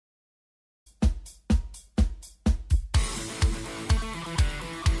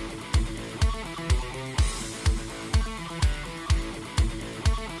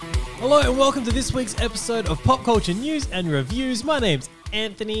Hello and welcome to this week's episode of Pop Culture News and Reviews. My name's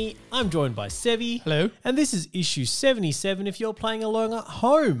Anthony. I'm joined by Sevi. Hello. And this is issue 77 if you're playing along at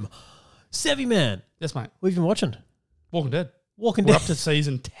home. Sevi, man. Yes, mate. What have you been watching? Walking Dead. Walking We're Dead. up to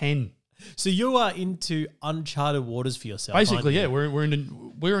season 10. So you are into uncharted waters for yourself. Basically, yeah, aren't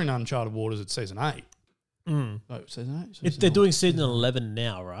you? we're in uncharted waters at season 8. Mm. Oh, season 8? They're doing season 11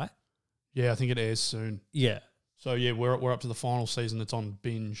 now, right? Yeah, I think it airs soon. Yeah. So, yeah, we're up to the final season that's on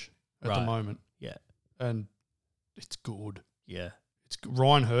binge at the Right. moment. Yeah. And it's good. Yeah. It's good.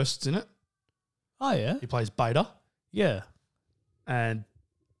 Ryan Hurst's in it. Oh, yeah? He plays Beta. Yeah. And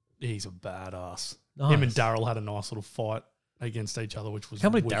he's a badass. Nice. Him and Daryl had a nice little fight against each other, which was I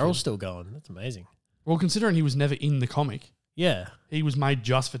can't believe wicked. Daryl's still going. That's amazing. Well, considering he was never in the comic, Yeah. he was made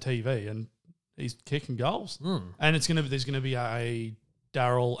just for TV and he's kicking goals. Mm. And there's gonna be a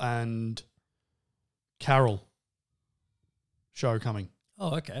Daryl and Carol show coming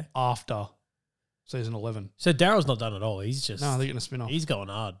Oh, okay. after season 11. So Daryl's not done at all. He's just... No, they're going to spin off. He's going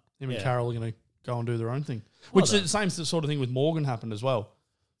hard. Him and yeah. Carol are going to go and do their own thing. Well Which done. the same sort of thing with Morgan happened as well.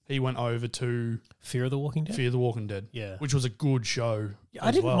 He went over to Fear of the Walking Dead? Fear the Walking Dead, Yeah. which was a good show. I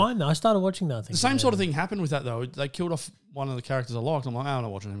as didn't well. mind that. I started watching that thing. The same sort of thing happened with that though. They killed off one of the characters I liked. I'm like, I'm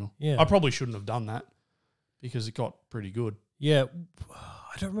not watching anymore. Yeah. I probably shouldn't have done that because it got pretty good. Yeah.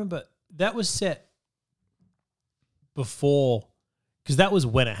 I don't remember. That was set before, because that was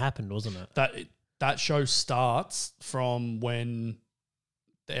when it happened, wasn't it? That show starts from when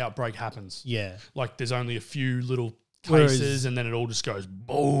the outbreak happens. Yeah. Like there's only a few little Whereas- cases, and then it all just goes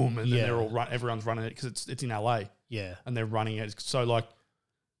boom, and then Yeah. they're all everyone's running it because it's in LA, Yeah. and they're running it. So like,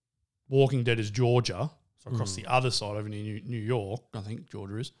 Walking Dead is Georgia, so across Mm. the other side over near New York, I think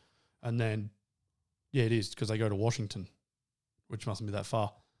Georgia is, and then yeah, it is because they go to Washington, which mustn't be that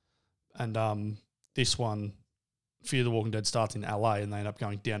far, and this one, Fear the Walking Dead starts in LA, and they end up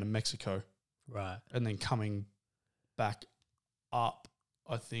going down to Mexico, Right. and then coming back up,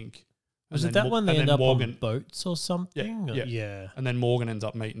 I think. Was And it then that Mo- one they and end then up Morgan, on boats or something? Yeah. Yeah. And then Morgan ends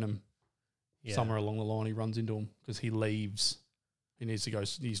up meeting him Yeah. somewhere along the line. He runs into him because he leaves. He needs to go.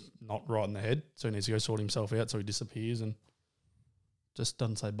 He's not right in the head, so he needs to go sort himself out. So he disappears and just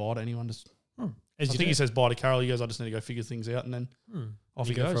doesn't say bye to anyone. Just As I you think he do. says bye to Carol. He goes, I just need to go figure things out, and then off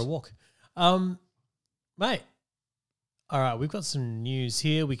You he go for goes. a walk. Mate. All right, we've got some news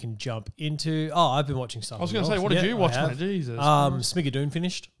here we can jump into. Oh, I've been watching stuff. I was going to say, what did you watch, mate? Jesus. Smigadoon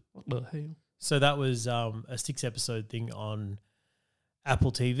finished. What the hell? So that was a 6-episode thing on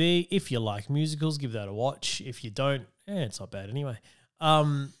Apple TV. If you like musicals, give that a watch. If you don't, it's not bad anyway.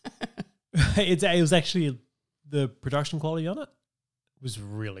 It was actually, the production quality on it was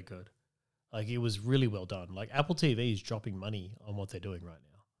really good. Like, it was really well done. Like, Apple TV is dropping money on what they're doing right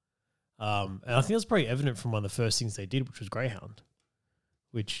now. And I think that's pretty evident from one of the first things they did, which was Greyhound,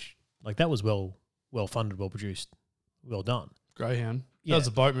 which, like, that was well funded, well produced, well done. Greyhound. Yeah. That was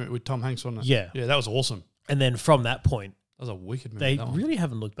the boat movie with Tom Hanks, wasn't it? Yeah. Yeah, that was awesome. And then from that point, That was a wicked movie. they that one. really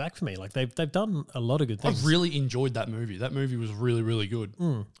haven't looked back for me. Like, they've done a lot of good I things. really enjoyed that movie. That movie was really, really good.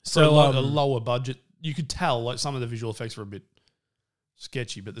 So, So a lower budget, you could tell like some of the visual effects were a bit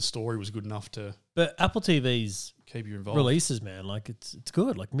sketchy, but the story was good enough to but Apple TV's keep you involved. releases, man, like it's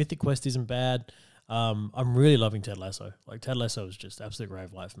good. Like Mythic Quest isn't bad. I'm really loving Ted Lasso. Like Ted Lasso is just absolute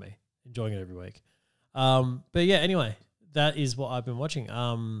rave life for me. Enjoying it every week. But yeah, anyway, that is what I've been watching.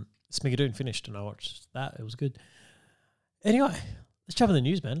 Smigadoon finished and I watched that. It was good. Anyway, let's jump in the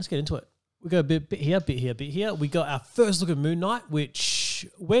news, man. Let's get into it. We got a bit here, bit here. We got our first look at Moon Knight, which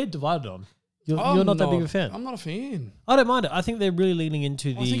we're divided on. You're not that big of a fan. I'm not a fan. I don't mind it. I think they're really leaning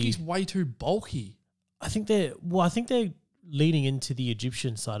into the. I think he's way too bulky. I think they're leaning into the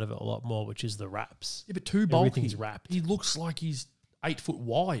Egyptian side of it a lot more, which is the wraps. Yeah, but too bulky. Everything's wrapped. He looks like he's 8 foot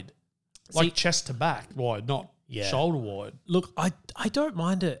wide, See- like chest to back wide, not Yeah. shoulder wide. Look, I don't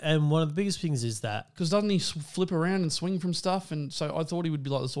mind it, and one of the biggest things is that Because doesn't he flip around and swing from stuff? And so I thought he would be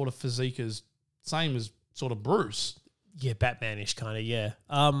like the sort of physique as same as sort of Bruce. yeah, Batmanish kind of yeah.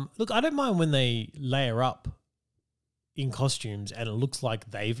 Look, I don't mind when they layer up in costumes and it looks like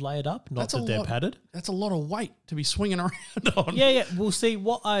they've layered up, not That's a that they're lot. padded. That's a lot of weight to be swinging around on. Yeah. We'll see.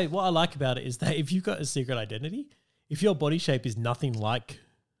 What I like about it is that if you've got a secret identity, if your body shape is nothing like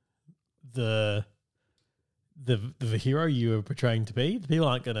the hero you are portraying to be, the people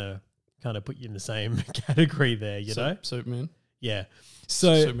aren't gonna kind of put you in the same category there. You know? Superman. Yeah.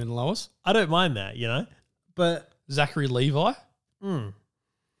 So Superman and Lois. I don't mind that. You know, but Zachary Levi.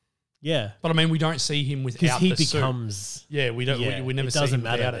 yeah, But I mean, we don't see him because without he the suit. becomes. Yeah, we don't. Yeah, we never it see doesn't him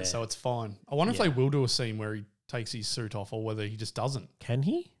matter without there. it, so it's fine. I wonder if Yeah. they will do a scene where he takes his suit off, or whether he just doesn't. Can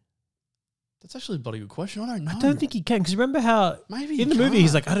he? That's actually a bloody good question. I don't know. I don't think he can, because remember how maybe in the movie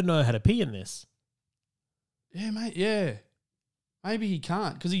he's like, I don't know how to pee in this. yeah, mate, yeah. Maybe he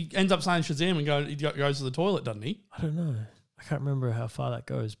can't because he ends up saying Shazam and he goes to the toilet, doesn't he? I don't know. I can't remember how far that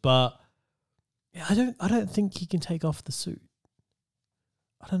goes, but yeah, I don't think he can take off the suit.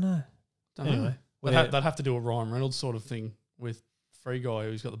 I don't know. Anyway, they'd have to do a Ryan Reynolds sort of thing with Free Guy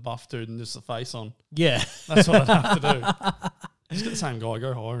who's got the buff dude and just the face on. yeah, That's what I'd have to do. Just get the same guy.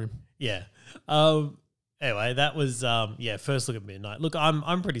 Go hire him. yeah. Anyway, that was first look at Midnight. Look,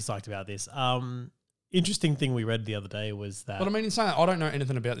 I'm pretty psyched about this. Interesting thing we read the other day was that. But I mean, in saying that, I don't know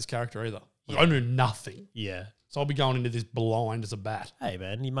anything about this character either. Like, Yeah. I know nothing. Yeah. So I'll be going into this blind as a bat. Hey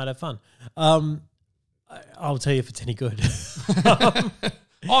man, you might have fun. I'll tell you if it's any good.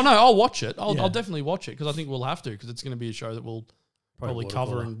 Oh no, I'll watch it. Yeah. I'll definitely watch it because I think we'll have to because it's going to be a show that we'll probably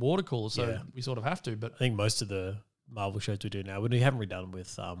cover watercolor. in water cooler. So Yeah. we sort of have to. But I think most of the Marvel shows we do now, we haven't redone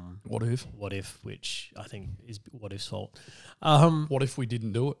with what if? which I think is What If's fault. What if we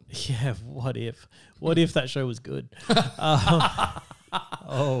didn't do it? Yeah, what if that show was good?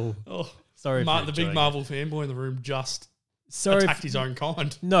 Oh, sorry. The big Marvel fanboy in the room just attacked his own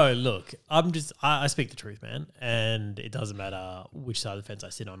kind. No, look, I speak the truth, man, and it doesn't matter which side of the fence I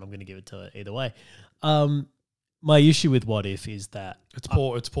sit on. I'm going to give it to it either way. My issue with What If is that It's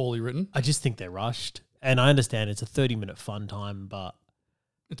poorly written. I just think they're rushed, and I understand it's a 30-minute fun time, but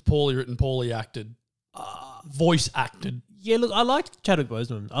It's poorly written, poorly acted, voice acted. yeah, look, I liked Chadwick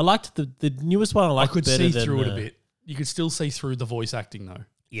Boseman. I liked the newest one. I I liked could better see than through it a bit. You could still see through the voice acting though.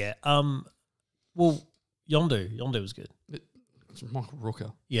 Yeah. Well, Yondu was good. It's Michael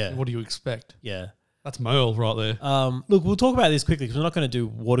Rooker. Yeah. What do you expect? Yeah. That's Merle right there. Look, we'll talk about this quickly because we're not going to do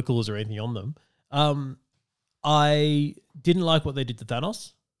water coolers or anything on them. I didn't like what they did to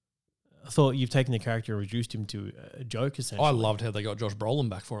Thanos. I thought you've taken the character and reduced him to a joke, essentially. I loved how they got Josh Brolin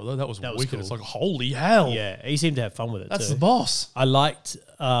back for it though. That was wicked. cool. It's like, holy hell. Yeah, he seemed to have fun with it That's too. the boss. I liked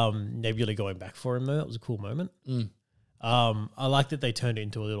Nebula going back for him though. That was a cool moment. I liked that they turned it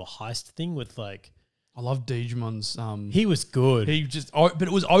into a little heist thing with like. I love Digimon's. He was good. But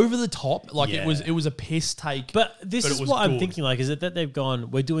it was over the top. Like Yeah. it was a piss take. But this But it is was what I'm good. thinking. Like, is it that they've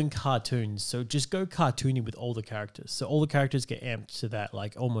gone? We're doing cartoons, so just go cartoony with all the characters. So all the characters get amped to that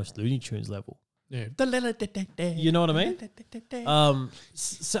like almost Looney Tunes level. Yeah. You know what I mean?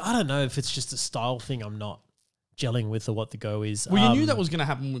 So I don't know if it's just a style thing. I'm not gelling with or what the go is. Well, you knew that was going to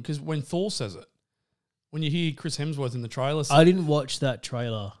happen because when Thor says it, when you hear Chris Hemsworth in the trailer, I didn't watch that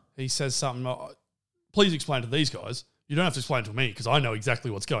trailer. he says something. Please explain to these guys. You don't have to explain to me because I know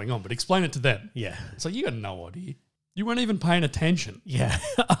exactly what's going on, but explain it to them. Yeah. It's like you got no idea. You weren't even paying attention. Yeah.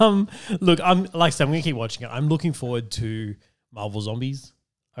 Look, I'm like I said, I'm gonna keep watching it. I'm looking forward to Marvel Zombies.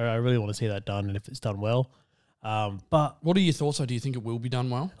 I really want to see that done, and if it's done well. But What are your thoughts? Do you think it will be done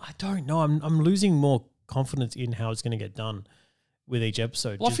well? I don't know. I'm losing more confidence in how it's going to get done with each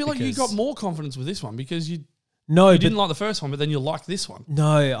episode. Well, I just feel like you because- got more confidence with this one because you No, didn't like the first one, but then you liked this one.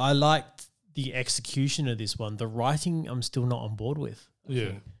 No, I liked the execution of this one. The writing, I'm still not on board with.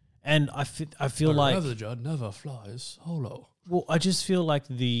 Yeah. And I feel like Judd never flies hollow. well, I just feel like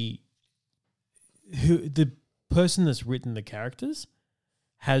the person that's written the characters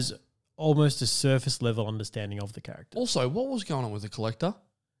has almost a surface level understanding of the character. Also, what was going on with the Collector?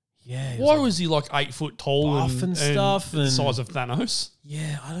 Yeah. Why was he like 8 foot tall buff and stuff the and- size of Thanos?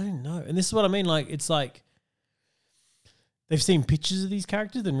 Yeah, I don't know. And this is what I mean. Like, it's like they've seen pictures of these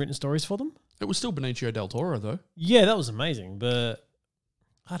characters and written stories for them. It was still Benicio del Toro though. Yeah, that was amazing. But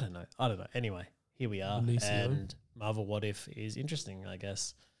I don't know. Anyway, here we are. Benicio. And Marvel What If is interesting, I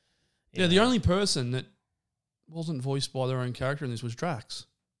guess. Yeah, the only person that wasn't voiced by their own character in this was Drax.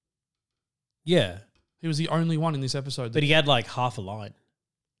 Yeah. He was the only one in this episode. But he had like half a line,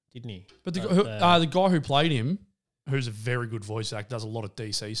 didn't he? But the But, guy who played him, who's a very good voice actor, does a lot of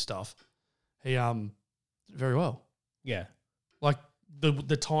DC stuff. He did very well. Yeah. Like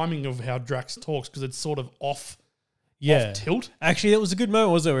the timing of how Drax talks because it's sort of off tilt. Actually, that was a good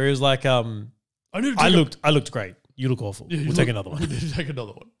moment, wasn't it? Where he was like, I looked great. You look awful. We'll take another one. Take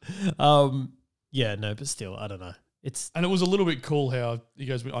another one. Yeah, no, but still, I don't know. And it was a little bit cool how he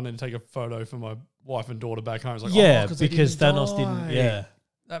goes, I need to take a photo for my wife and daughter back home. It's like, yeah, 'cause they because didn't Thanos didn't. die. Yeah,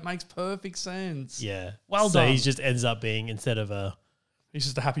 That makes perfect sense. yeah. Well so done. he just ends up being, instead of a He's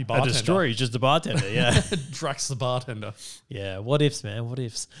just a happy bartender. destroyer, he's just a bartender. Yeah, Drax the bartender. yeah. What ifs, man? What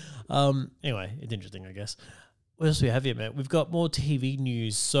ifs? Anyway, it's interesting, I guess. What else do we have here, man? We've got more TV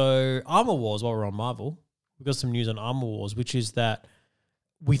news. So Armor Wars, while we're on Marvel, we've got some news on Armor Wars, which is that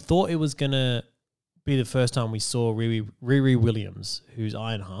we thought it was gonna be the first time we saw Riri Williams, who's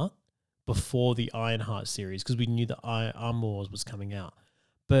Ironheart, before the Ironheart series, because we knew that Armor Wars was coming out.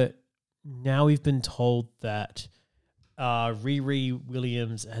 But now we've been told that Riri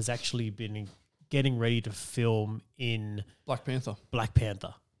Williams has actually been getting ready to film in Black Panther. Black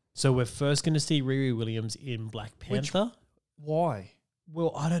Panther. So we're first going to see Riri Williams in Black Panther. Why?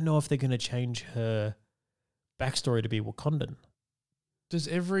 Well, I don't know if they're going to change her backstory to be Wakandan. Does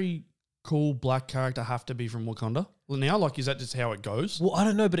every cool black character have to be from Wakanda? Well, now, like, is that just how it goes? Well, I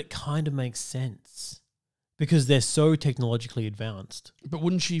don't know, but it kind of makes sense because they're so technologically advanced. But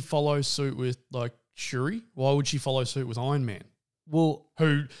wouldn't she follow suit with, like, Shuri? Why would she follow suit with Iron Man? Well,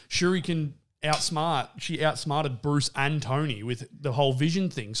 Who Shuri can she outsmarted Bruce and Tony with the whole vision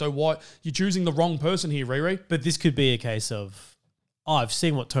thing. So why you're choosing the wrong person here, Riri? but this could be a case of, oh, I've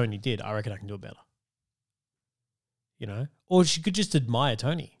seen what Tony did. I reckon I can do it better. You know? Or she could just admire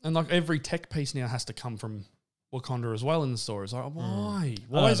Tony. And like every tech piece now has to come from Wakanda as well in the story. It's like, why? I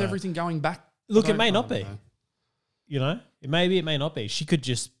Why don't is know. everything going back? Look, I it may don't not be. know. You know? It may not be. She could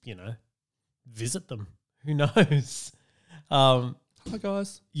just, visit them. Who knows? Hi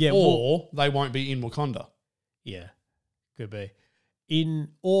guys. Yeah. Or they won't be in Wakanda. Yeah. Could be.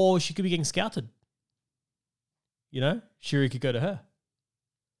 Or she could be getting scouted. Shuri could go to her.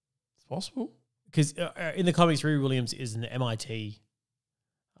 It's possible. Because in the comics, Riri Williams is an MIT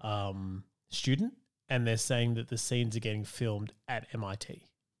student, and they're saying that the scenes are getting filmed at MIT.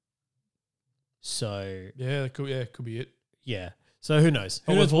 So Yeah, it could be it. yeah. So who knows?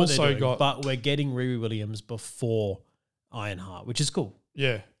 But Who knows we've what they're also doing? got- But we're getting Riri Williams before Ironheart, which is cool.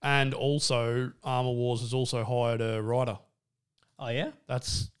 Yeah. And also Armor Wars has also hired a writer. Oh yeah.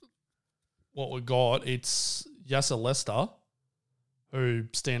 That's what we got. It's Yasser Lester, who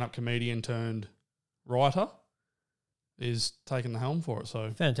stand-up comedian turned writer, is taking the helm for it.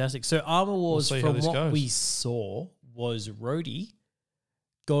 So Fantastic. So Armor Wars, see how from this what goes. we saw, was Rhodey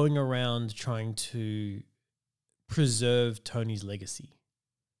going around trying to preserve Tony's legacy,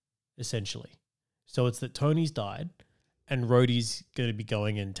 essentially. So it's that Tony's died and Rhodey's going to be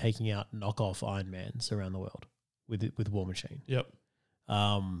going and taking out knockoff Iron Mans around the world with War Machine, yep.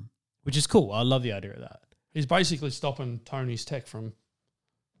 which is cool. I love the idea of that. He's basically stopping Tony's tech from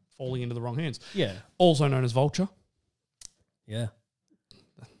falling into the wrong hands. Yeah. Also known as Vulture. Yeah.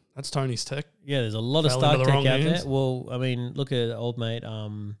 That's Tony's tech. Yeah, there's a lot of Fell Stark into the tech wrong out hands. there. Well, I mean, look at old mate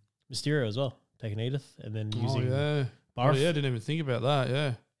Mysterio as well, taking Edith and then using yeah. Barf. Yeah, I didn't even think about that.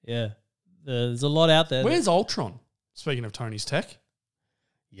 Yeah. Yeah. There's a lot out there. Where's Ultron? Speaking of Tony's tech.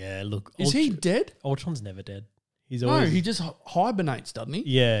 Yeah, look. Is he dead? Ultron's never dead. He's No, always he just hibernates, doesn't he?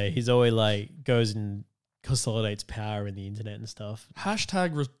 yeah. He's always like goes and consolidates power in the internet and stuff.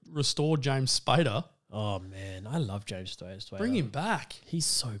 Hashtag restore James Spader. Oh man, I love James Spader. Bring him back. He's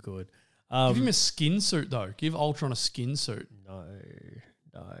so good. Give him a skin suit, though. Give Ultron a skin suit. No.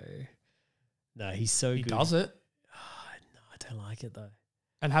 He's so He good. does it. No, I don't like it though.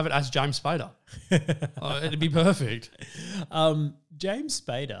 And have it as James Spader. It'd be perfect. James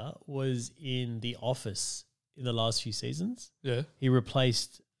Spader was in The Office in the last few seasons. Yeah. He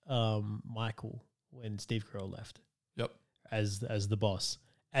replaced Michael when Steve Carell left. Yep. As the boss.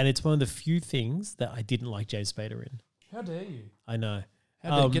 And it's one of the few things that I didn't like James Spader in. How dare you? I know.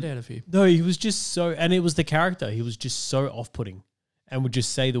 How dare get out of here? No, he was just so, and it was the character. He was just so off-putting and would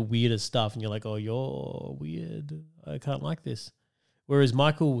just say the weirdest stuff. And you're like, oh, you're weird. I can't like this. Whereas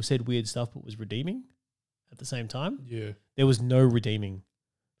Michael said weird stuff but was redeeming at the same time. Yeah. There was no redeeming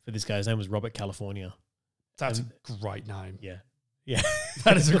for this guy. His name was Robert California. That's a great name. Yeah. Yeah.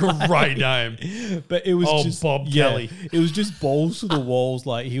 That is a great name. But it was Oh, just Bob Kelly. It was just balls to the walls.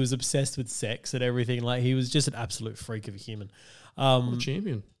 Like he was obsessed with sex and everything. Like he was just an absolute freak of a human. What a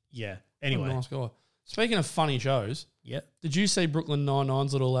champion. Yeah. What Anyway. a nice guy. Speaking of funny shows, Yeah. did you see Brooklyn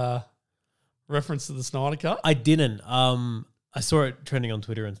Nine-Nine's little reference to the Snyder Cut? I didn't. I saw it trending on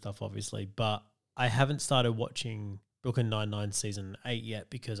Twitter and stuff, obviously, but I haven't started watching Brooklyn Nine-Nine season 8 yet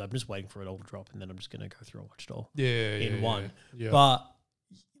because I'm just waiting for it all to drop and then I'm just going to go through and watch it all in one. Yeah. But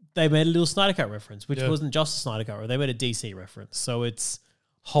they made a little Snyder Cut reference, which Yeah. wasn't just a Snyder Cut. They made a DC reference. So it's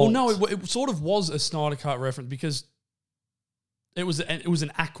Well, Holt. no, it sort of was a Snyder Cut reference because it was an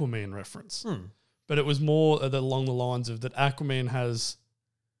Aquaman reference, but it was more along the lines of that Aquaman has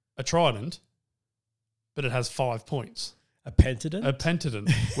a trident, but it has 5 points. A pentadent? A pentadent,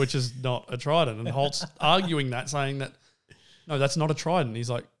 which is not a trident. And Holt's arguing that, saying that, no, that's not a trident. He's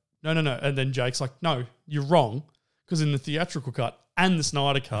like, no. And then Jake's like, no, you're wrong. Because in the theatrical cut and the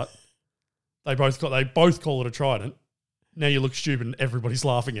Snyder cut, they both call it a trident. Now you look stupid and everybody's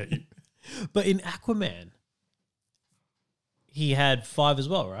laughing at you. But in Aquaman, he had 5 as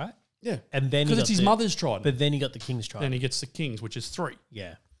well, right? Yeah. And then Because it's his mother's trident. But then he got the King's trident. Then he gets the King's, which is 3.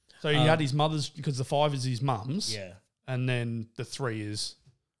 Yeah. So he had his mother's, because the 5 is his mum's. Yeah. And then the 3 is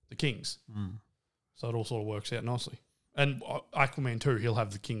the Kings. Mm. So it all sort of works out nicely. And Aquaman 2, he'll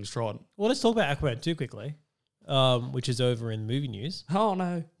have the King's Trident. Well, let's talk about Aquaman 2 quickly, which is over in movie news. Oh,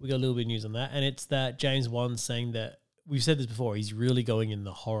 no. We got a little bit of news on that, and it's that James Wan's saying that, we've said this before, he's really going in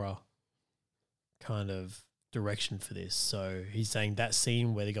the horror kind of direction for this. So he's saying that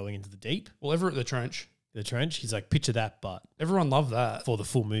scene where they're going into the deep, Well, Everett the Trench. he's like, picture that, but Everyone loved that. for the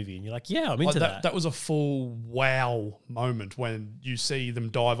full movie. And you're like, yeah, I'm Like into that. that was a full wow moment when you see them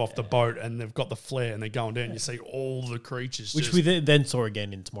dive off the boat and they've got the flare and they're going down. You see all the creatures. Which we then saw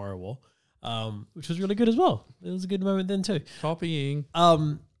again in Tomorrow War, which was really good as well. It was a good moment then too. copying.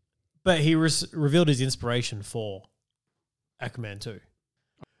 But he revealed his inspiration for Aquaman 2,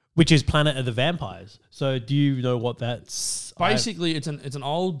 which is Planet of the Vampires. So do you know what that's? Basically, it's an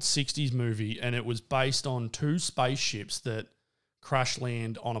old 60s movie and it was based on 2 spaceships that crash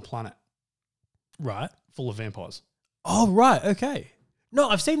land on a planet Right. full of vampires. Oh, right. Okay. No,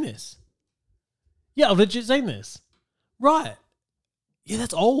 I've seen this. Yeah, I've legit seen this. Right. Yeah,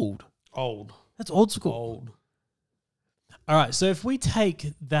 that's old. Old. That's old school. Old. All right. So if we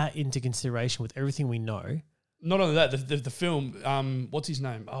take that into consideration with everything we know, Not only that, the film, what's his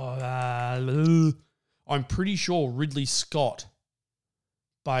name? I'm pretty sure Ridley Scott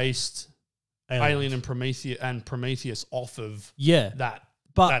based Alien and Prometheus off of yeah,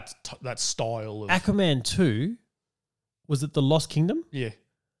 but that style of Aquaman 2, was it The Lost Kingdom? yeah.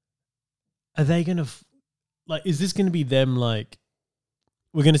 Are they going to, is this going to be them,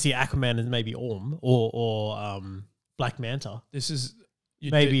 we're going to see Aquaman as maybe Orm or Black Manta, This is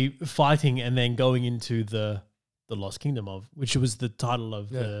maybe fighting and then going into the Lost Kingdom which was the title of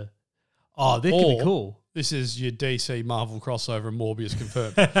the, that could be cool. This is your DC Marvel crossover and Morbius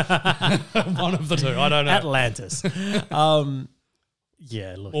confirmed. One of the two. I don't know. Atlantis.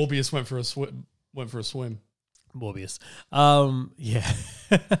 Yeah, look. Morbius went for a swim. Morbius. Yeah.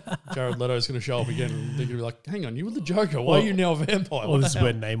 Jared Leto's going to show up again and they're going to be like, hang on, you were the Joker. Why are you now a vampire? Well, this is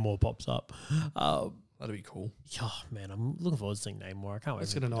where Namor pops up. That'd be cool. Oh, man, I'm looking forward to seeing Namor. I can't wait.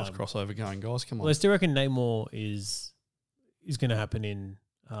 Let's get a nice crossover going, guys. Come on. Well, I still reckon Namor is going to happen in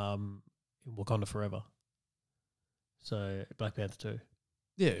Wakanda Forever. So Black Panther 2.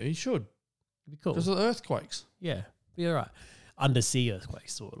 Yeah, he should. It'd be cool. Because of the earthquakes. Yeah, be all right. Undersea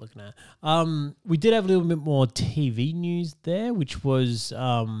earthquakes is what we're looking at. We did have a little bit more TV news there, which was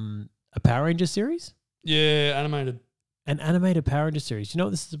a Power Ranger series. Yeah, animated. An animated Power Ranger series. Do you know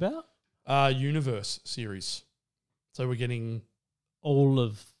what this is about? Universe series. So we're getting all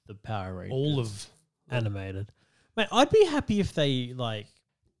of the Power Rangers. Animated. Mate, I'd be happy if they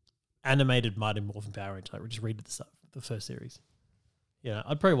animated Mighty Morphin Power Rangers. We just read the first series. Yeah,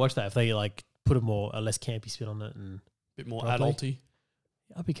 I'd probably watch that if they put a less campy spin on it and bit more probably. adulty.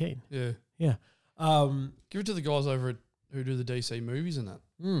 I'd be keen. Yeah. Yeah. Give it to the guys over at who do the DC movies and that.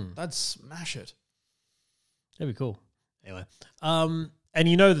 Mm, That'd smash it. that'd be cool. Anyway, and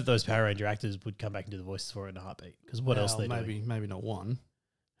you know that those Power Ranger actors would come back and do the voices for it in a heartbeat because what else are they doing? Maybe not one.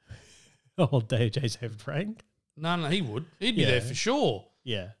 Oh, David Frank. No, he would. He'd be Yeah. there for sure.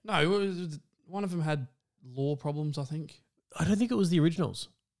 Yeah, No, one of them had law problems, I think. I don't think it was the originals.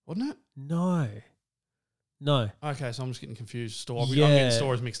 Wasn't it? No. Okay, so I'm just getting confused. I'm Yeah. getting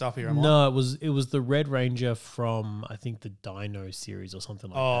stories mixed up here, am I? No, it was the Red Ranger from I think the Dino series or something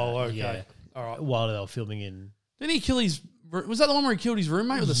like that. Oh, okay. Yeah, All right. while they were filming in. Didn't he kill his... Was that the one where he killed his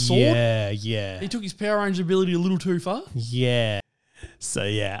roommate with a sword? Yeah. He took his Power Ranger ability a little too far? Yeah. So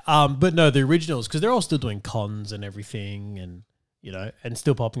yeah, but no, the originals because they're all still doing cons and everything, and and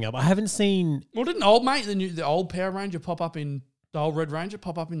still popping up. I haven't seen. Well, didn't old mate, the old Power Ranger pop up in... The old Red Ranger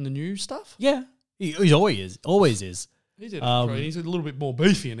pop up in the new stuff? Yeah, he's always is. He did. He's a little bit more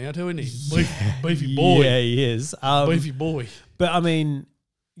beefier now too, isn't he? Beefy boy. Yeah, he is. Beefy boy. But I mean,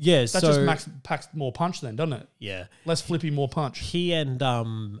 yeah. That just packs more punch then, doesn't it? Yeah, Less flippy, more punch. he and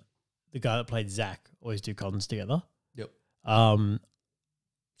the guy that played Zach always do cons together. Yep. Um,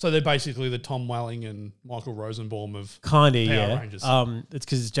 So they're basically the Tom Welling and Michael Rosenbaum of... kind of Power yeah. Rangers. It's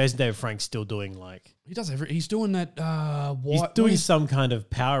because Jason David Frank's still doing He does he's doing that white... he's doing some kind of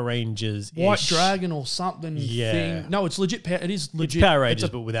Power Rangers White Dragon or something thing. No, it's legit. It is legit. It's Power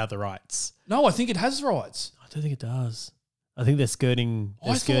Rangers, but without the rights. No, I think it has rights. I don't think it does. I think they're skirting.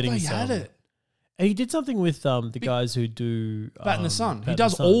 I thought they had it. And he did something with the guys who do Bat in the Sun. Bat He in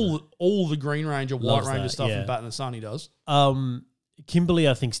does the Sun. all the Green Ranger, White Loves Ranger that, stuff yeah. in Bat in the Sun. He does. Kimberly,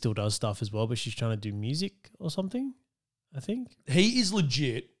 I think, still does stuff as well, but she's trying to do music or something. I think. He is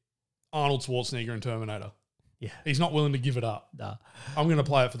legit Arnold Schwarzenegger in Terminator. Yeah. He's not willing to give it up. Nah. I'm going to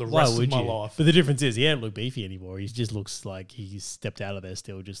play it for the Why rest of would my you? life. But the difference is he don't look beefy anymore. He just looks like he's stepped out of there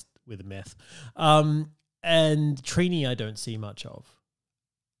still, just with a meth. And Trini, I don't see much of.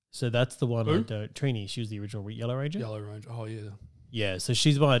 So that's the one I Who? don't. Trini, she was the original Yellow Ranger. Yellow Ranger. Oh, yeah. Yeah, so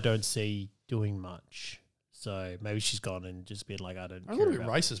she's the one I don't see doing much. So maybe she's gone and just been like, I don't They're a care little bit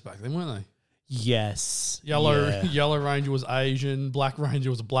about. racist back then, weren't they? Yes. Yellow Yeah. Yellow Ranger was Asian. Black Ranger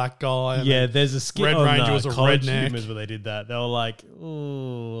was a black guy. and Yeah, then there's a skit Red on Ranger was a College redneck. Humors where they did that. They were like,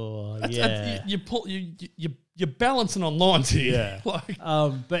 oh, yeah. You're balancing on lines here. Yeah. Like,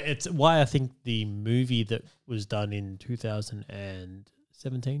 But it's why I think the movie that was done in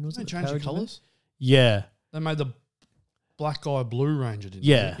 2017 was they it? changed the Power Rangers? colours. Yeah, They made the black guy Blue Ranger, didn't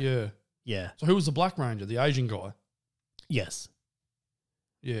Yeah. they? Yeah. yeah, So who was the Black Ranger? The Asian guy. yes,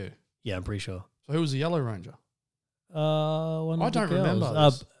 Yeah. yeah. I'm pretty sure. So who was the Yellow Ranger? One I of the don't girls. remember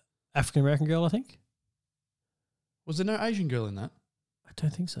this. African American girl, I think. Was there no Asian girl in that? I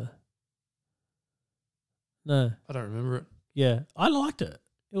don't think so. No. I don't remember it. Yeah, I liked it.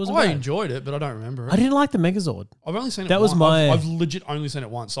 It was. I enjoyed it, but I don't remember it. I didn't like the Megazord. I've only seen it That was once. my- I've legit only seen it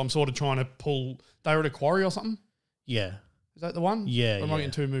once. So I'm sort of trying to pull. They were at a quarry or something. Yeah, Is that the one? yeah, Or am I yeah.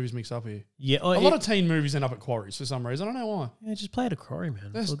 getting two movies mixed up here? Yeah, oh, A lot of teen movies end up at quarries for some reason. I don't know why. yeah. Just play at a quarry, man.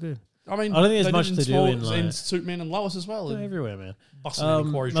 It's There's- all good. I mean, I don't think there's they much did to do small- in, like- Superman and Lois as well. They're and everywhere, man. busting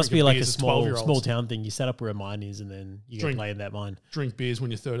in quarries, Must drinking be like a beers as small 12-year-olds. town thing. You set up where a mine is, and then you go Drink. play in that mine. Drink beers when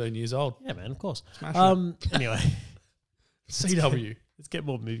you're 13 years old. Yeah, man. Of course. Smash it. Anyway, CW. let's get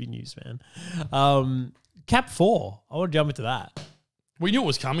more movie news, man. Cap 4. I want to jump into that. We knew it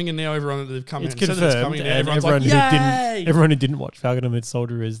was coming, and now everyone they've come It's in and said confirmed, it's coming, and and everyone's everyone like, who "Yay!" didn't, everyone who didn't watch Falcon and Winter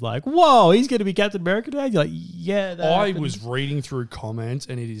Soldier is like, "Whoa, he's going to be Captain America now." You're like, "Yeah." That I happened. was reading through comments,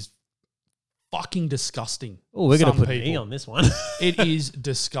 and it is fucking disgusting. Oh, we're going to some put an E people. on this one. It is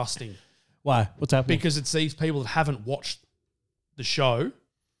disgusting Why? What's happening? because it's these people that haven't watched the show,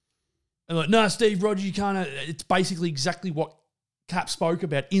 and like, no, Steve Rogers, you can't. It's basically exactly what Cap spoke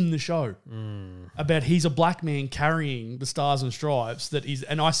about in the show. About he's a black man carrying the stars and stripes that he's,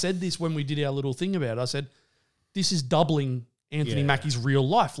 and I said this when we did our little thing about it. I said, this is doubling Anthony Yeah. Mackie's real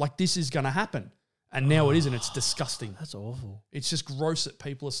life. Like this is going to happen. And now it isn't. It's disgusting. That's awful. It's just gross that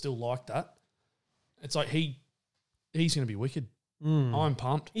people are still like that. It's like he's going to be wicked. I'm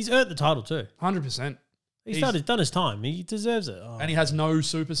pumped. He's earned the title too. 100%. He's done his time. He deserves it. Oh, And he has no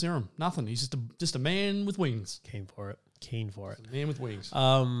super serum. Nothing. He's just a man with wings. keen for it. Keen for it. A man with wings.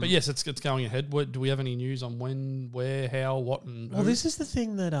 But But yes, it's going ahead. What, do we have any news on when, where, how, what, and well, who? this is the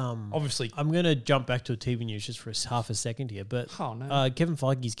thing that Obviously. I'm going to jump back to TV news just for half a second here. But Oh, no. Kevin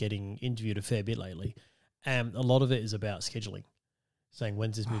Feige's getting interviewed a fair bit lately, and a lot of it is about scheduling, saying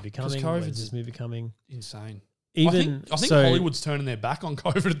when's this movie 'cause coming? COVID's When's this movie coming? Insane. Even I think so, Hollywood's turning their back on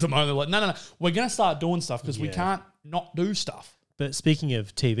COVID at the moment. They're like, no. We're going to start doing stuff because we Yeah. can't not do stuff. But speaking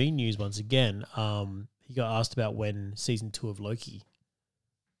of TV news, once again, he got asked about when season 2 of Loki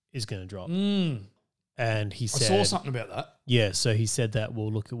is going to drop, and he I said, saw something about that. "Yeah." So he said that,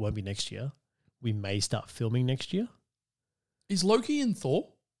 well, look, it won't be next year. We may start filming next year. Is Loki in Thor?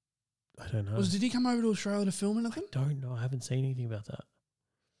 I don't know. Did he come over to Australia to film anything? Don't know. I haven't seen anything about that.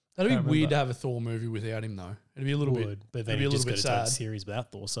 That'd be can't weird remember. to have a Thor movie without him, though. It'd be a little bit. But then it'd be he a just little got bit his own sad. series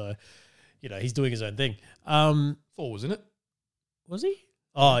without Thor, so he's doing his own thing. Thor was in it. Was he?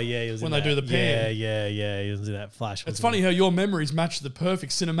 Oh yeah, he was When in they do that. the pan. Yeah. He was in that Flash. It's wasn't funny he? how your memories match the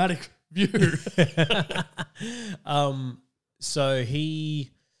perfect cinematic view. So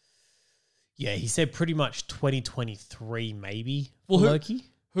he said pretty much 2023 maybe for Well, Loki.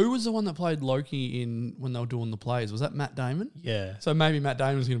 Who was the one that played Loki in when they were doing the plays? Was that Matt Damon? Yeah, So maybe Matt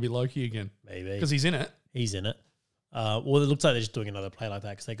Damon's going to be Loki again maybe because he's in it. he's in it. Well, it looks like they're just doing another play like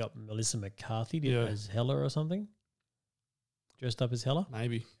that because they got Melissa McCarthy Yeah. as Hela or something, dressed up as Hela.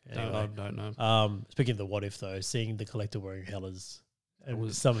 Maybe. Anyway. I don't know. Speaking of the what if though, seeing the Collector wearing Hella's and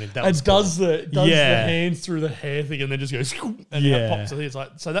was- something that It was cool. does the Yeah. hands through the hair thing and then just goes and Yeah. it pops. It's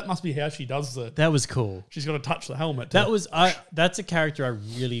like so that must be how she does the. That was cool. She's got to touch the helmet. That's a character I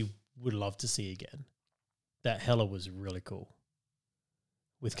really would love to see again. That Hela was really cool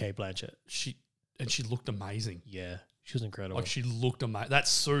with Kate Blanchett. She looked amazing. Yeah, she was incredible. Like she looked amazing. That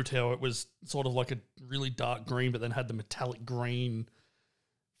suit, how it was sort of like a really dark green, but then had the metallic green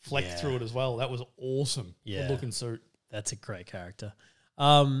fleck Yeah. through it as well. That was awesome. Yeah. Good looking suit. That's a great character.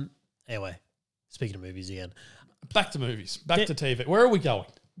 Anyway, speaking of movies again, Back to movies. Back Yeah. to TV. Where are we going?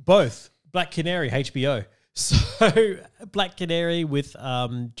 both Black Canary HBO. So Black Canary with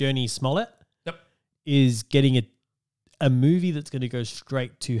Jurnee Smollett Yep. is getting a movie that's going to go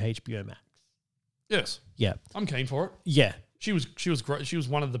straight to HBO Max. Yes, Yeah, I'm keen for it. yeah. She was great. She was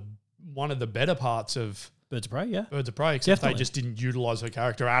one of the better parts of Birds of Prey. Yeah, Birds of Prey, except Definitely. they just didn't utilize her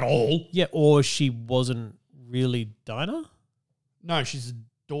character at all. yeah. Or she wasn't really Dinah. No, she's a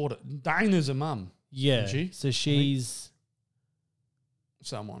daughter. Dana's a mum. Yeah. Isn't she? So she's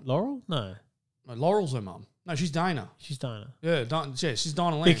someone. Laurel? No, No, Laurel's her mum. No, she's Dana. she's Dinah. Yeah, she's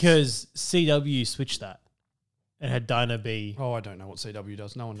Dana Lance. Because CW switched that and had Dinah be. I don't know what CW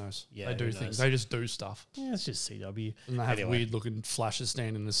does. No one knows. Yeah, they do who things. knows? They just do stuff. Yeah, it's just CW. And they have Anyway. weird looking flashes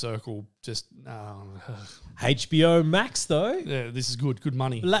standing in a circle. Just, HBO Max though. yeah, this is good. Good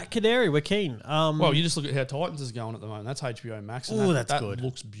money. Black Canary, we're keen. Well, you just look at how Titans is going at the moment. That's HBO Max. And Ooh, that that's good.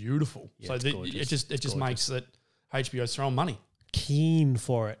 looks beautiful. Yeah, so it's gorgeous. it just It's makes that HBO's throwing money. Keen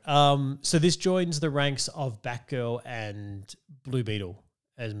for it. So this joins the ranks of Batgirl and Blue Beetle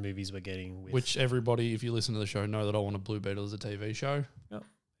as movies we're getting. With Which everybody, if you listen to the show, know that I want a Blue Beetle as a TV show.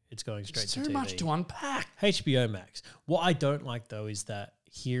 it's going straight It's to too TV. much to unpack. HBO Max. What I don't like though is that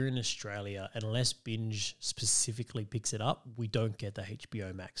here in Australia, unless Binge specifically picks it up, we don't get the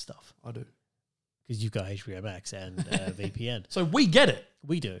HBO Max stuff I do. because you've got HBO Max and VPN. So we get it.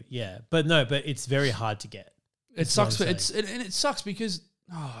 We do, yeah, but it's very hard to get. It That's what sucks. I'm And it sucks because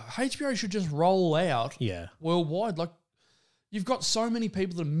HBO should just roll out Yeah, worldwide. Like, you've got so many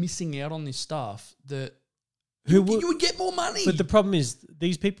people that are missing out on this stuff that Who you would get more money. but the problem is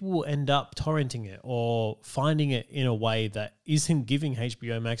these people will end up torrenting it or finding it in a way that isn't giving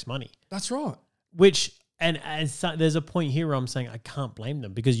HBO Max money. That's right. Which there's a point here where I'm saying I can't blame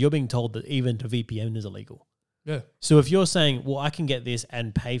them because you're being told that even to VPN is illegal. Yeah. So if you're saying, well, I can get this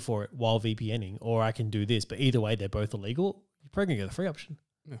and pay for it while VPNing, or I can do this, but either way, they're both illegal, you're probably going to get the free option.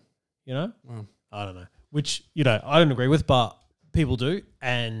 Yeah. You know? Well, I don't know. Which, I don't agree with, but people do.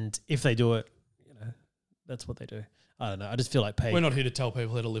 And if they do it, that's what they do. I don't know. I just feel like we're not here to tell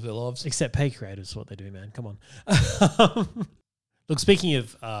people how to live their lives. except pay creators is what they do, man. Come on. Look, speaking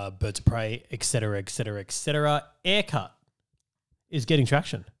of Birds of Prey, et cetera, Aircut is getting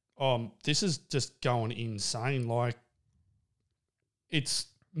traction. This is just going insane. Like, it's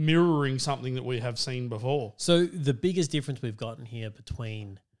mirroring something that we have seen before. So the biggest difference we've gotten here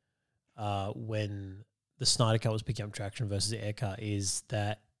between when the Snyder Cut was picking up traction versus Air Cut is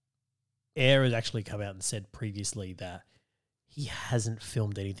that Air has actually come out and said previously that he hasn't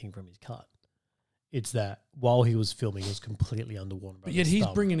filmed anything from his cut. It's that while he was filming, he was completely underwater. But yet he's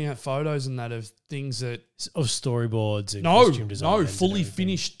bringing out photos and that of things that... of storyboards and costume design. fully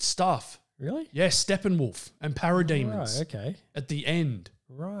finished stuff. Really? Yeah, Steppenwolf and Parademons Right, okay. at the end.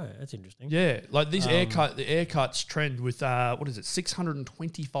 Right, that's interesting. Yeah, like this the Air Cuts trend with,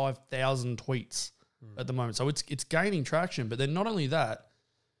 625,000 tweets at the moment. So it's gaining traction. But then not only that,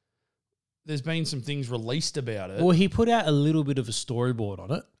 there's been some things released about it. Well, he put out a little bit of a storyboard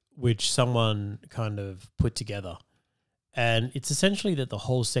on it, which someone kind of put together. And it's essentially that the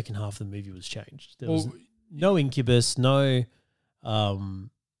whole second half of the movie was changed. There was no Incubus, no...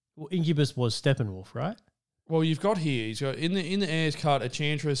 Incubus was Steppenwolf, right? Well, you've got here, he's got in the Air Cut,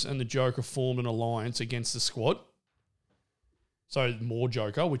 Enchantress and the Joker formed an alliance against the Squad. So more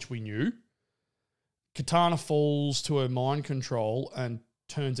Joker, which we knew. Katana falls to her mind control and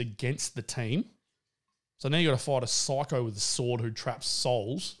turns against the team. So now you got to fight a psycho with a sword who traps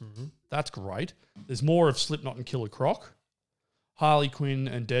souls. Mm-hmm. That's great. There's more of Slipknot and Killer Croc. Harley Quinn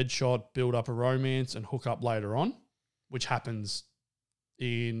and Deadshot build up a romance and hook up later on, which happens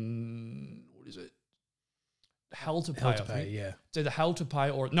in, what is it? Hell to Pay. Hell to Pay, yeah. It's either Hell to Pay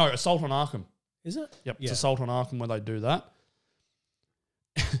or, no, Assault on Arkham. Is it? Yep, Yeah. it's Assault on Arkham where they do that.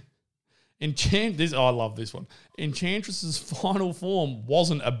 I love this one. Enchantress's final form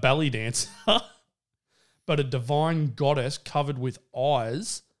wasn't a belly dancer, but a divine goddess covered with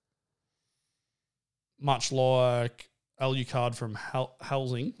eyes, much like Alucard from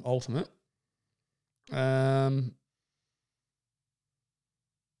Helsing Ultimate.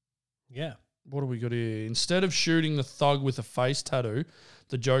 Yeah. What do we got here? Instead of shooting the thug with a face tattoo,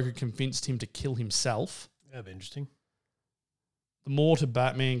 the Joker convinced him to kill himself. That'd be interesting. The more to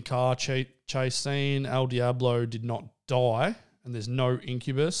Batman car chase scene, El Diablo did not die, and there's no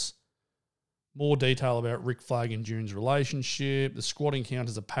Incubus. More detail about Rick Flag and June's relationship. The Squad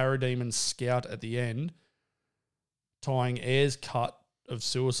encounters a Parademon scout at the end, tying Air's cut of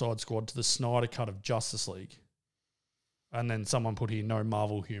Suicide Squad to the Snyder cut of Justice League. And then someone put here, no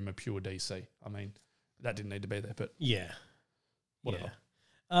Marvel humor, pure DC. I mean, that didn't need to be there, but Yeah. whatever.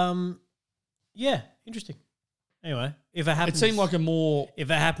 Yeah. Yeah, interesting. Anyway, if it happens... It seemed like a more... If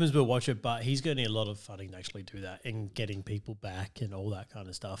it happens, we'll watch it, but he's going to need a lot of funding to actually do that and getting people back and all that kind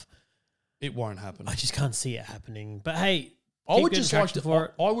of stuff. It won't happen. I just can't see it happening. But hey, I would just like traction to. for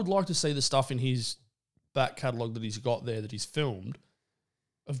it. I would like to see the stuff in his back catalogue that he's got there that he's filmed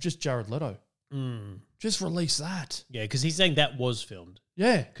of just Jared Leto. Just release that. Yeah, because he's saying that was filmed.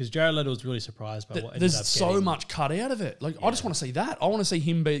 Yeah, Because Jared Leto was really surprised by what ended there's up so getting. much cut out of it. Like I just want to see that. I want to see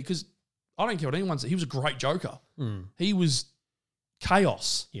him be, because I don't care what anyone says. He was a great Joker. He was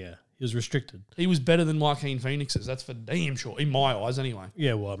chaos. Yeah, he was restricted. He was better than Joaquin Phoenix's. That's for damn sure, in my eyes anyway.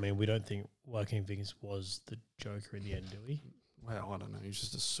 Yeah, well, I mean, we don't think Joaquin Phoenix was the Joker in the end, do we? Well, I don't know. He was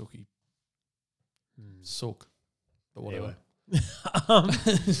just a sooky sook. But whatever.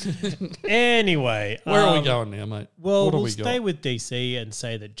 Anyway. Where are we going now, mate? Well, What have we'll we stay got? with DC and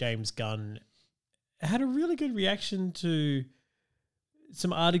say that James Gunn had a really good reaction to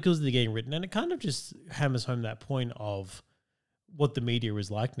some articles that are getting written, and it kind of just hammers home that point of what the media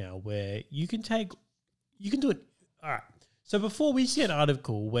is like now, where you can do it. All right. So before, we see an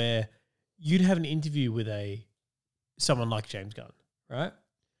article where you'd have an interview with someone like James Gunn, right?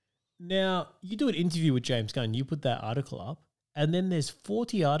 Now, you do an interview with James Gunn, you put that article up, and then there's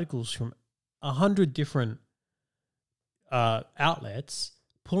 40 articles from 100 different outlets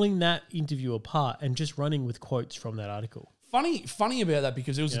pulling that interview apart and just running with quotes from that article. Funny about that,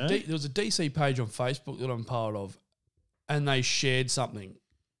 because there was Yeah. there was a DC page on Facebook that I'm part of, and they shared something.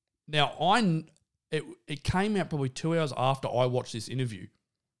 Now it came out probably 2 hours after I watched this interview,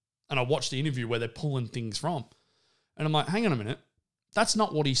 and I watched the interview where they're pulling things from, and I'm like, hang on a minute, that's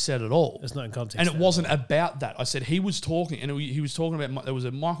not what he said at all. It's not in context. And it at wasn't all. about that. I said he was talking, and he was talking about, there was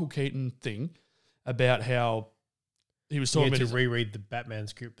a Michael Keaton thing about how he was He talking had to about his, reread the Batman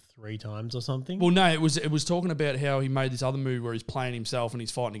script 3 times or something. well, no, it was talking about how he made this other movie where he's playing himself and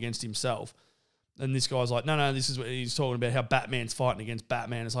he's fighting against himself. And this guy's like, no, this is what he's talking about, how Batman's fighting against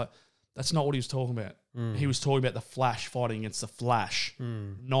Batman. It's like, that's not what he was talking about. He was talking about the Flash fighting against the Flash,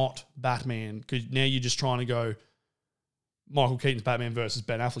 not Batman. Because now you're just trying to go Michael Keaton's Batman versus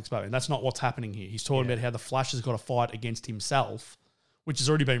Ben Affleck's Batman. That's not what's happening here. He's talking about how the Flash has got to fight against himself, which has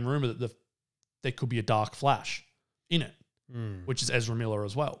already been rumored that there could be a Dark Flash in it, which is Ezra Miller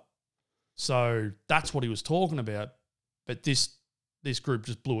as well. So that's what he was talking about. But this group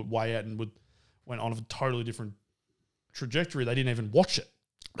just blew it way out and went on a totally different trajectory. They didn't even watch it.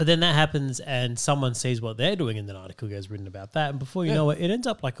 But then that happens and someone sees what they're doing and an article gets written about that. And before you know it, it ends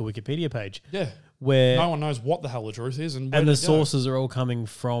up like a Wikipedia page Yeah. where No one knows what the hell the truth is. And where the did it go. sources are all coming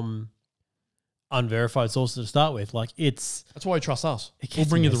from unverified sources to start with. Like That's why you trust us. It We'll gets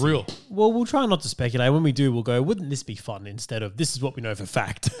bring you the messy. real. Well, we'll try not to speculate. When we do, we'll go, wouldn't this be fun, instead of this is what we know for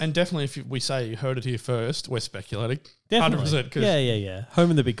fact. And definitely if we say you heard it here first, we're speculating. Definitely. 100%. 'cause Yeah.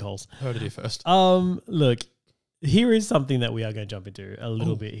 Home in the big holes. heard it here first. Look, here is something that we are going to jump into a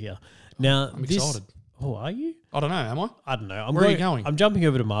little bit here. Now, I'm excited. Oh, are you? I don't know, am I? I don't know. Where are you going? I'm jumping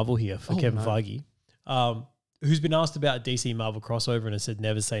over to Marvel here for Kevin no. Feige, who's been asked about DC Marvel crossover and has said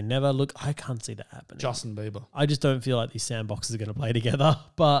never say never. Look, I can't see that happening. Justin Bieber. I just don't feel like these sandboxes are going to play together.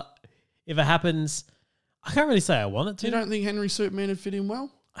 But if it happens, I can't really say I want it to. You don't think Henry Superman would fit in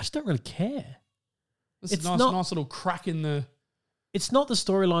well? I just don't really care. That's It's a nice, not- nice little crack in the... It's not the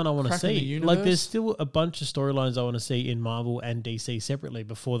storyline I want to Crack in the see. universe? Like, there's still a bunch of storylines I want to see in Marvel and DC separately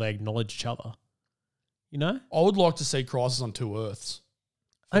before they acknowledge each other. You know? I would like to see Crisis on Two Earths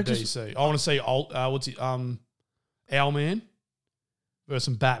for I just- DC. I want to see Owlman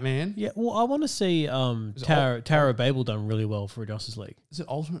versus Batman. Yeah, well, I want to see it Tower of Babel done really well for Justice League. Is it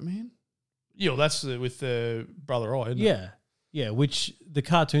Ultimate Man? Yeah, well, that's with Brother Eye, isn't it? Yeah, which the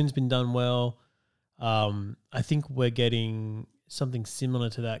cartoon's been done well. I think we're getting something similar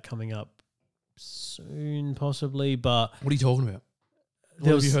to that coming up soon, possibly. But What are you talking about? What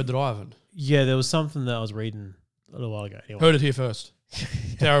There have you was- heard that I haven't? yeah, there was something that I was reading a little while ago. Anyway. Heard it here first.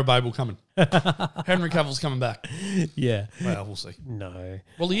 Tower of Babel coming. Henry Cavill's coming back. Yeah. Well, we'll see. No.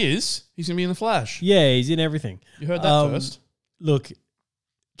 Well, he is. He's going to be in The Flash. Yeah, he's in everything. You heard that first. Look,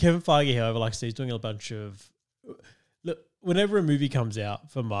 Kevin Feige, however, like I said, he's doing a bunch of... Look, whenever a movie comes out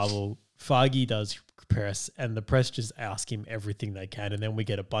for Marvel, Feige does press, and the press just ask him everything they can, and then we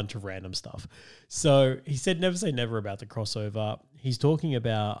get a bunch of random stuff. So he said never say never about the crossover. He's talking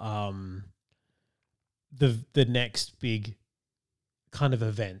about the next big kind of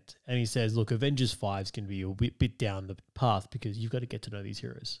event, and he says, look, Avengers 5 is going to be a bit down the path because you've got to get to know these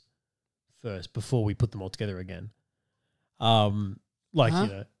heroes first before we put them all together again. Like, Huh? you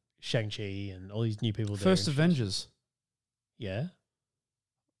know, Shang-Chi and all these new people. that are First introduced. Avengers. Yeah.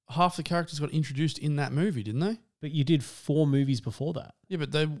 Half the characters got introduced in that movie, didn't they? But you did 4 movies before that. Yeah,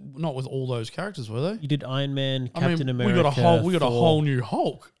 but they not with all those characters, were they? You did Iron Man, Captain America. we got a Thor. whole new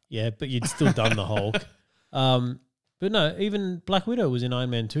Hulk. Yeah, but you'd still done the Hulk. But no, even Black Widow was in Iron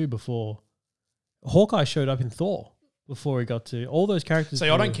Man 2 before. Hawkeye showed up in Thor before he got to all those characters. See,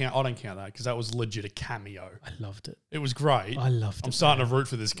 I don't count that because that was legit a cameo. I loved it. It was great. I loved it. I'm starting to root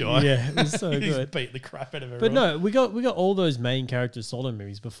for this guy. Yeah, it was so He's good. beat the crap out of everyone. But no, we got all those main characters solo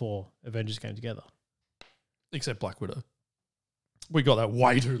movies before Avengers came together. Except Black Widow. We got that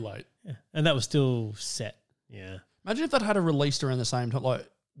way too late. Yeah, and that was still set. Yeah, Imagine if that had a released around the same time, like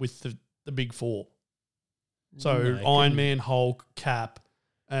with the big four. So No, it Iron couldn't. Man, Hulk, Cap,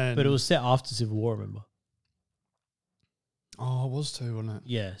 and But it was set after Civil War, remember? oh, it was too, wasn't it?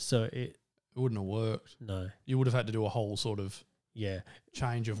 Yeah, so It wouldn't have worked. no. You would have had to do a whole sort of Yeah.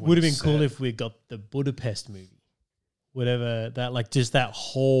 change of. Would have been cool if we got the Budapest movie. Whatever that, like, just that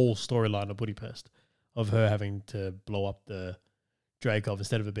whole storyline of Budapest of her having to blow up the Dreykov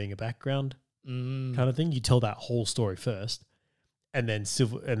instead of it being a background kind of thing. You tell that whole story first, and then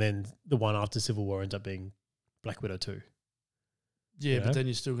the one after Civil War ends up being Black Widow 2. Yeah, you know? but then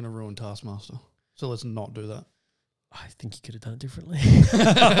you're still going to ruin Taskmaster. So let's not do that. I think you could have done it differently.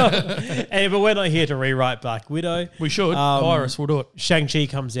 Hey, but we're not here to rewrite Black Widow. We should. Virus, we'll do it. Shang-Chi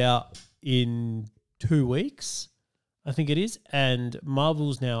comes out in 2 weeks, I think it is. And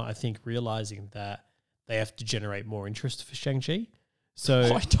Marvel's now, I think, realizing that they have to generate more interest for Shang-Chi.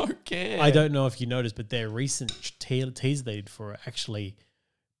 So I don't care. I don't know if you noticed, but their recent teaser they did for it actually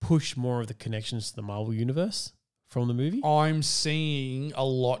push more of the connections to the Marvel universe from the movie. I'm seeing a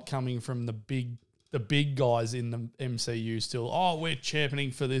lot coming from the big guys in the MCU still. Oh, we're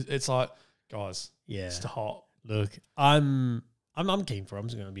championing for this. It's like, guys, Yeah. stop. Look, I'm keen for it. I'm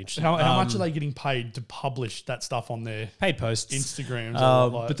just going to be interested. How much are they getting paid to publish that stuff on their paid posts? Instagrams?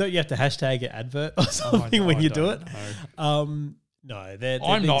 But don't you have to hashtag it advert or something when you do it? No, they're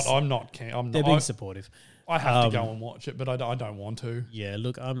I'm being, not. They're being supportive. I have to go and watch it, but I don't want to. Yeah,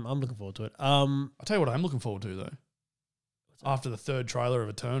 look, I'm looking forward to it. I'll tell you what I'm looking forward to though. After the third trailer of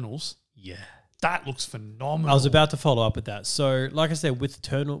Eternals, Yeah, that looks phenomenal. I was about to follow up with that. So, like I said, with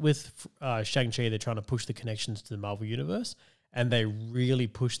Shang-Chi, they're trying to push the connections to the Marvel universe, and they really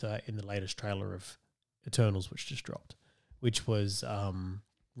pushed that in the latest trailer of Eternals, which just dropped, which was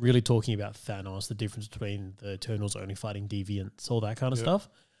really talking about Thanos, the difference between the Eternals only fighting deviants, all that kind of stuff.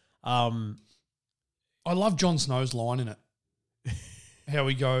 I love Jon Snow's line in it. How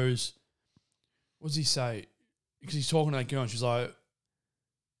he goes, what does he say? Because he's talking to that girl and she's like,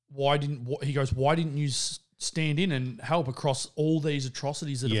 why didn't you stand in and help across all these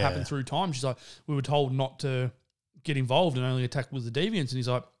atrocities that have happened through time? She's like, we were told not to get involved and only attack with the deviants. And he's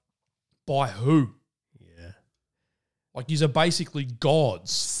like, by who? Yeah. Like, these are basically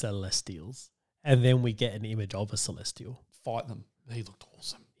gods. Celestials. And then we get an image of a Celestial. Fight them. He looked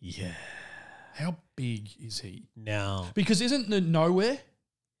awesome. Yeah. How big is he? Now, Because isn't the Nowhere?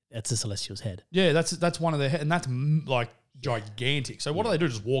 that's a Celestial's head. Yeah, that's one of their and that's like gigantic. So what do they do?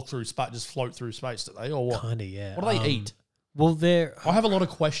 Just walk through space, just float through space, do they? Or what? Kind of, yeah. What do they eat? Well, I have a lot of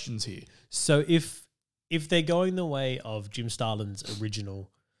questions here. So if they're going the way of Jim Starlin's original,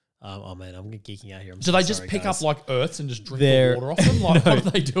 oh man, I'm geeking out here. Do they just pick up like Earths and just drink the They're- water off them? Like, No. what are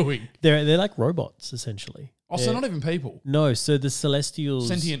they doing? They're like robots essentially. Oh, so they're not even people. No, so the Celestials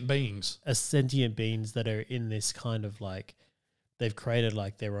Sentient beings. are sentient beings that are in this kind of like they've created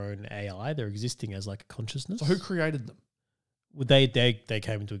like their own AI. They're existing as like a consciousness. So who created them? Well, they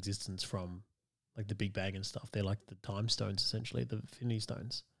came into existence from like the Big Bang and stuff. They're like the time stones essentially, the Infinity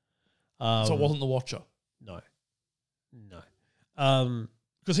Stones. So it wasn't the Watcher. No.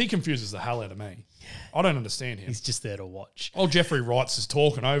 Because he confuses the hell out of me. I don't understand him. He's just there to watch. Oh, Jeffrey Wright's is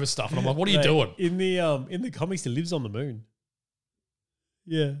talking over stuff, and I'm like, what are you Mate, doing? in the comics? He lives on the moon.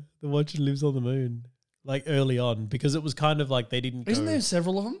 Yeah, the Watcher lives on the moon, like early on, because it was kind of like they didn't. Isn't there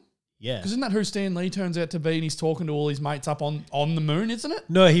several of them? Yeah, Because isn't that who Stan Lee turns out to be, and he's talking to all his mates up on the moon, isn't it?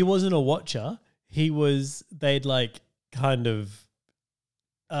 no, he wasn't a Watcher. He was. They'd like kind of.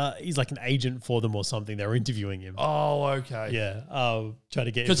 He's like an agent for them or something. They were interviewing him. Oh, okay. Yeah, trying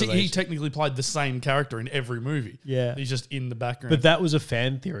to get Because information. he technically played the same character in every movie. Yeah, He's just in the background. but that was a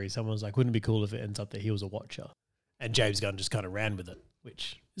fan theory. Someone was like, "Wouldn't it be cool if it ends up that he was a Watcher?" And James Gunn just kind of ran with it,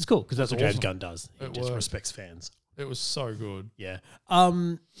 which is cool because that's what James awesome. Gunn does. He It just worked. respects fans. It was so good. Yeah.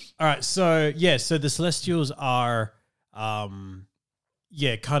 All right. So so the Celestials are, kind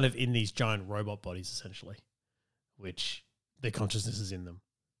of in these giant robot bodies essentially, which their consciousness is in them.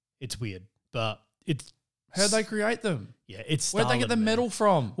 It's weird, but it's How'd they create them? it's Where'd they get the Stalin, man. metal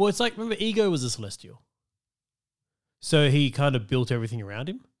from? Well, it's like remember Ego was a Celestial, so he kind of built everything around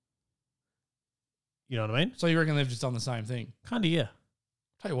him. You know what I mean? So you reckon they've just done the same thing? Kind of, yeah.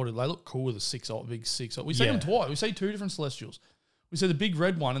 Tell you what, they look cool with a big six. We see Yeah. them twice. We see two different Celestials. We see the big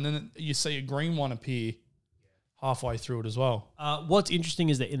red one, and then you see a green one appear halfway through it as well. What's interesting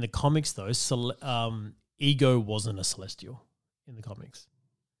is that in the comics, though, Ego wasn't a Celestial in the comics.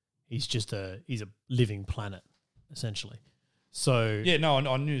 He's just he's a living planet, essentially. So Yeah, no,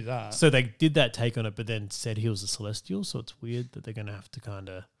 I knew that. so they did that take on it, but then said he was a Celestial. So it's weird that they're going to have to kind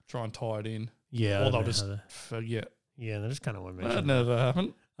of Try and tie it in. I Or don't they'll know just how to- forget. they just kind of want to That mention. never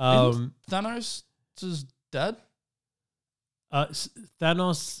happened. Um, Thanos' dad?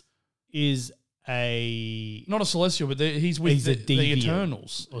 Thanos is a Not a Celestial, but he's with He's a the deviant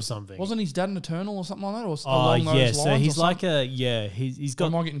Eternals. or something. Wasn't his dad an Eternal or something like that? Or Oh along those yeah, lines so he's or like something? he's Or got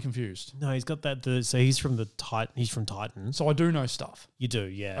am I getting confused? no, he's got that. So he's from the Titan. He's from Titan. So I do know stuff. You do,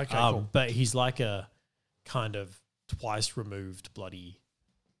 yeah. Okay, cool. But he's like a kind of twice removed bloody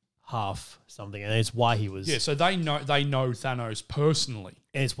half something, and it's why he was. Yeah, so they know Thanos personally.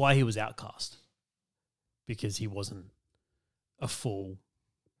 And it's why he was outcast because he wasn't a full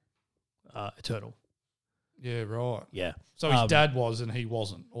Eternal. Yeah, right. Yeah. So his dad was and he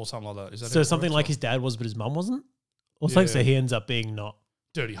wasn't, or something like that. Is that how So it something works, like or his dad was, but his mum wasn't, or something. So Yeah. he ends up being not.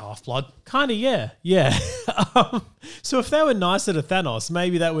 dirty half blood? Kind of, yeah. So if they were nicer to Thanos,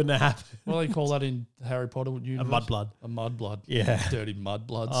 maybe that wouldn't have happened. What do they call that in Harry Potter? A mudblood. A mudblood. Yeah. Dirty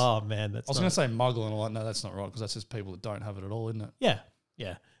mudbloods. Oh man, that's. I was going to say muggle, and I'm like, no, that's not right because that's just people that don't have it at all, isn't it? Yeah,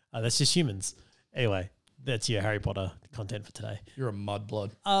 yeah. That's just humans. Anyway, that's your Harry Potter content for today. You're a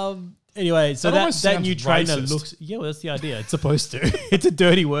mudblood. Anyway, so That almost that sounds new trainer racist. looks. Yeah, well, that's the idea. It's supposed to. It's a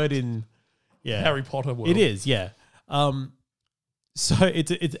dirty word in. Yeah, Harry Potter world. it is. Yeah. So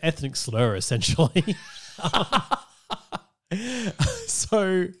it's an ethnic slur essentially.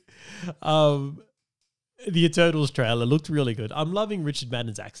 So, the Eternals trailer looked really good. I'm loving Richard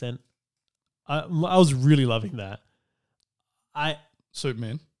Madden's accent. I was really loving that.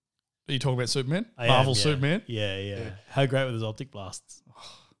 Superman. Are you talking about Superman? I Marvel am, yeah. Superman? Yeah. How great with his optic blasts.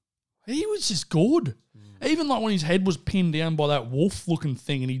 He was just good. Mm. Even like when his head was pinned down by that wolf-looking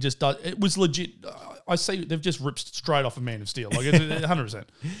thing, and he just does. It was legit. I see they've just ripped straight off a Man of Steel, like it's 100%.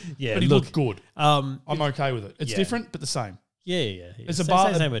 Yeah, But he looked good. I'm I'm okay with it. It's yeah. different, but the same. Yeah. It's a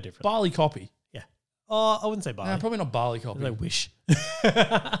same but different. barley copy. Yeah. Oh, I wouldn't say Barley. Nah, probably not barley copy. I wish.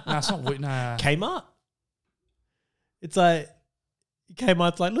 Nah, it's not. Nah. Kmart. It's like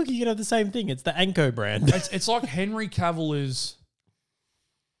Kmart's like, look, you can have the same thing. It's the Anko brand. It's like Henry Cavill is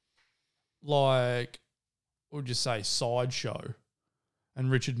like, what would you say, Sideshow,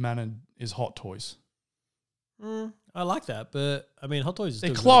 and Richard Madden is Hot Toys. I like that, but I mean, Hot Toys is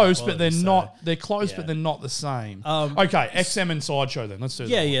They're still close, really but they're quality, so- not. They're close, yeah. but they're not the same. Um, Okay, XM and Sideshow then. Let's do that.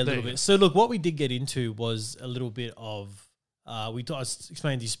 Yeah, one. a There little you bit. go. So look, what we did get into was a little bit of I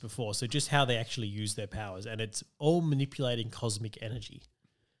explained this before. So just how they actually use their powers, and it's all manipulating cosmic energy.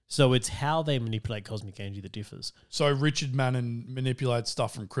 So it's how they manipulate cosmic energy that differs. So Richard Madden manipulates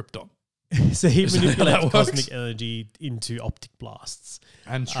stuff from Krypton So he Is that how that manipulates works? cosmic energy into optic blasts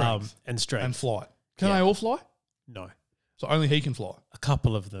and strength and strength. and flight. Can Yeah. they all fly? No, So only he can fly. a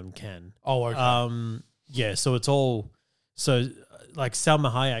couple of them can. Oh, okay. Yeah, so it's all like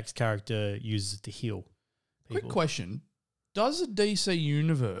Salma Hayek's character uses it to heal people. Quick question: does the DC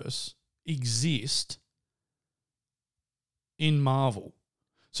universe exist in Marvel?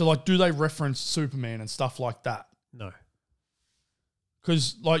 So, like, do they reference Superman and stuff like that? No.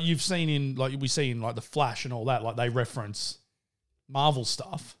 Because, like, you've seen in, like, we see in, like, The Flash and all that, like, they reference Marvel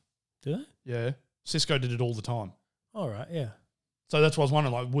stuff. Do they? Yeah. Cisco did it all the time. All right, yeah. So that's why I was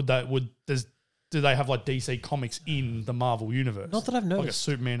wondering, like, do they have, like, DC comics in the Marvel universe? Not that I've Like a noticed.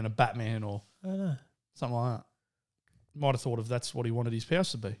 Superman and a Batman or I don't know. something like that. Might have thought of that's what he wanted his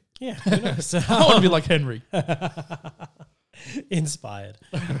powers to be. Yeah, who knows? I want to be like Henry. Inspired.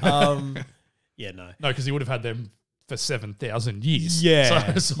 Yeah, no. No, because he would have had them for 7,000 years.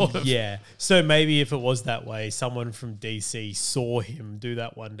 Yeah, So, sort of. yeah. So maybe if it was that way, someone from DC saw him do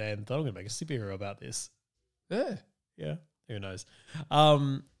that one day and thought, I'm going to make a superhero about this. Yeah. Yeah, who knows?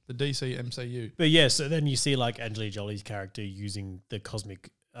 The DC MCU. But yeah, so then you see like Angelina Jolie's character using the cosmic,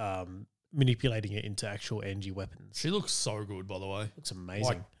 manipulating it into actual energy weapons. She looks so good, by the way. Looks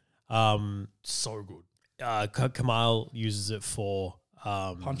amazing. So good. Kamal uses it for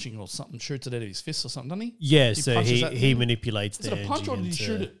Punching or something, shoots it out of his fist or something, doesn't he? Yeah, He so punches he that he thing? manipulates Is the it a punch energy or did he into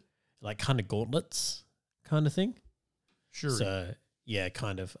shoot it? like kind of gauntlets kind of thing. Sure. So yeah,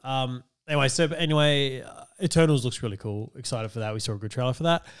 kind of. Anyway, Eternals looks really cool. Excited for that. We saw a good trailer for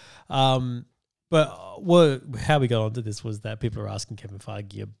that. But how we got onto this was that people are asking Kevin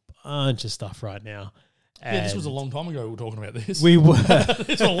Feige a bunch of stuff right now. yeah, this was a And long time ago we were talking about this. We were.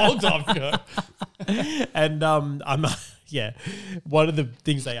 This was a long time ago. And one of the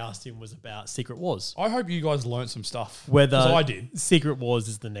things they asked him was about Secret Wars. I hope you guys learned some stuff. Whether 'Cause I did. Secret Wars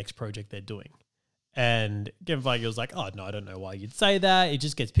is the next project they're doing. And Kevin Feige was like, oh, no, I don't know why you'd say that. It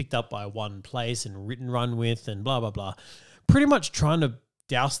just gets picked up by one place and written run with and blah, blah, blah. Pretty much trying to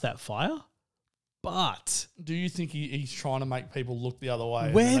douse that fire. But Do you think he's trying to make people look the other way?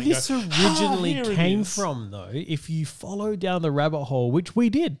 and where then they this go, originally here it came is." from, though, if you follow down the rabbit hole, which we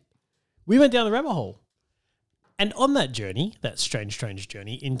did, we went down the rabbit hole. And on that journey, that strange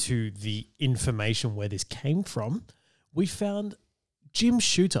journey into the information where this came from, we found Jim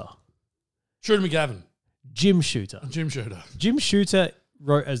Shooter. Shooter McGavin. Jim Shooter. Jim Shooter. Jim Shooter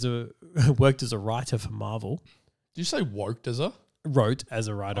worked as a writer for Marvel. Did you say woke as a? Wrote as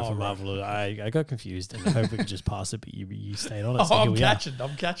a writer for right. Marvel. I got confused and I hope we could just pass it, but you stayed on it. Oh, so here I'm we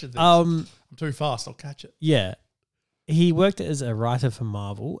are. catching this. Um, I'm too fast. I'll catch it. yeah. He worked as a writer for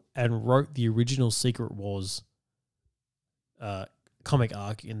Marvel and wrote the original Secret Wars comic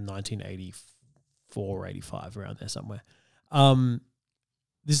arc in 1984 or 85, around there somewhere.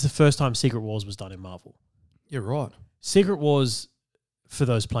 This is the first time Secret Wars was done in Marvel. You're right. Secret Wars, for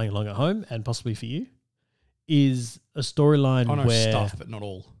those playing along at home and possibly for you, is a storyline I know where... stuff, but not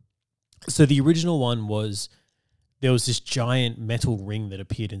all. So the original one was there was this giant metal ring that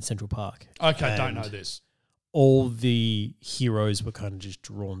appeared in Central Park. Okay, don't And know this. all the heroes were kind of just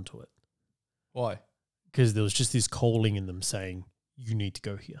drawn to it Why? because there was just this calling in them saying, you need to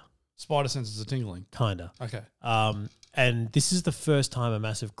go here, Spider senses are tingling. kind of. Okay. And this is the first time a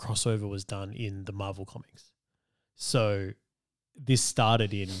massive crossover was done in the Marvel comics. So this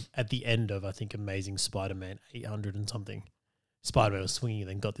started at the end of, I think, Amazing Spider-Man 800 and something. Spider-Man was swinging and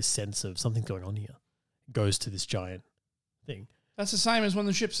then got this sense of something's going on here. Goes to this giant thing. That's the same as when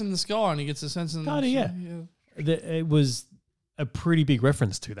the ship's in the sky and he gets a sense in Kinda, yeah. It was a pretty big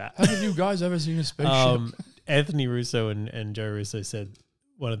reference to that. Have you guys ever seen a spaceship? Anthony Russo and Joe Russo said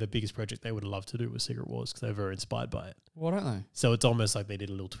one of the biggest projects they would have loved to do was Secret Wars because they were very inspired by it. Why don't they? So it's almost like they did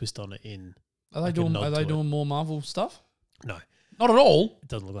a little twist on it in... Are they like a doing? nod Are they to doing more Marvel stuff? No, Not at all. it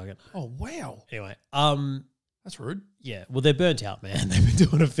doesn't look like it. Oh wow, Anyway, that's rude. yeah, well, they're burnt out, man. They've been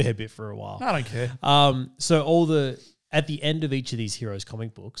doing a fair bit for a while. No, I don't care. So at the end of each of these heroes'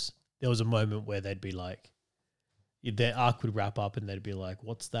 comic books, there was a moment where they'd be like, their arc would wrap up and they'd be like,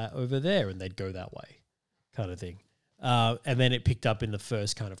 what's that over there? And they'd go that way, kind of thing. And then it picked up in the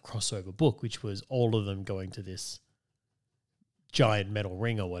first kind of crossover book, which was all of them going to this giant metal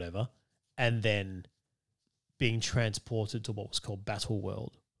ring or whatever, and then being transported to what was called Battle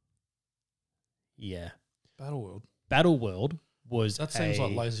World. Yeah. Battle World. Battle World was That seems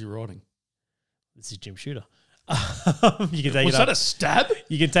like lazy writing. This is Jim Shooter. You can take Was it that up. a stab?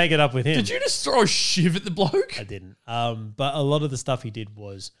 You can take it up with him. Did you just throw a shiv at the bloke? I didn't. But a lot of the stuff he did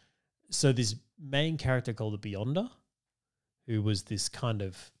was, so this main character called the Beyonder, who was this kind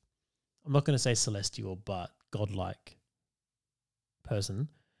of, I'm not going to say celestial, but godlike person,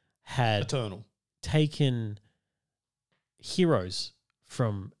 had Eternal. taken heroes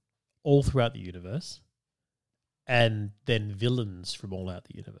from all throughout the universe and then villains from all out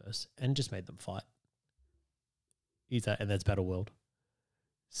the universe and just made them fight. And that's Battle World.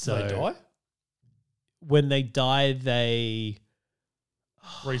 So They die? when they die, they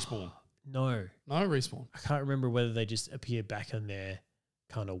Respawn. no, No, respawn. I can't remember whether they just appear back in their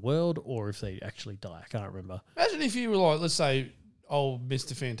kind of world or if they actually die. I can't remember. Imagine if you were like, let's say,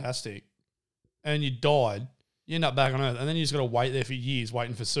 Mr. Fantastic, and you died, you end up back on Earth, and then you just got to wait there for years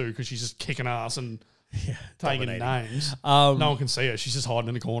waiting for Sue because she's just kicking ass and Yeah, taking dominating. names. No No one can see her. She's just hiding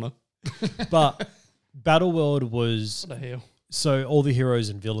in the corner. but Battle World was What the hell? so all the heroes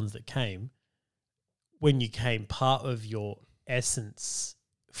and villains that came, when you came, part of your essence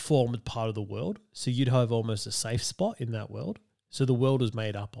formed part of the world. So you'd have almost a safe spot in that world. So the world was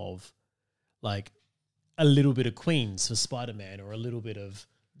made up of like a little bit of Queens for Spider-Man or a little bit of,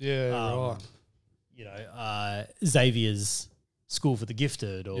 Yeah, right. you know, Xavier's School for the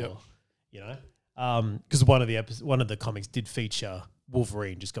Gifted or, Yep. you know, because one of the comics did feature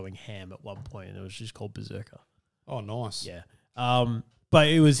Wolverine just going ham at one point and it was just called Berserker. Oh, nice. Yeah. But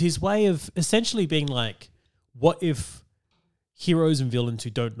it was his way of essentially being like, what if heroes and villains who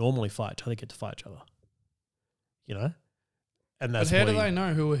don't normally fight each other get to fight each other? You know? And But that's how what do they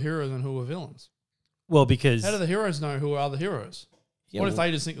know who are heroes and who are villains? Well, because How do the heroes know who are other heroes? yeah, What if well,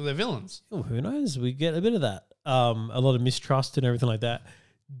 they just think they're villains? who knows? We get a bit of that. A lot of mistrust and everything like that.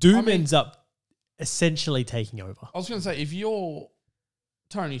 Doom ends up essentially taking over. I was going to say, if you're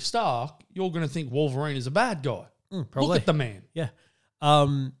Tony Stark, you're going to think Wolverine is a bad guy. Probably. Look at the man. Yeah.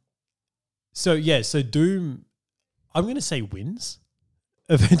 So Doom, I'm going to say wins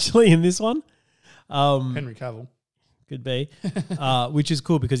eventually in this one. Henry Cavill. Could be, which is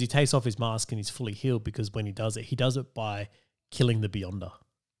cool because he takes off his mask and he's fully healed because when he does it by killing the Beyonder.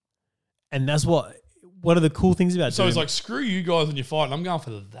 And that's one of the cool things about So Doom. he's like, screw you guys when you're fighting. I'm going for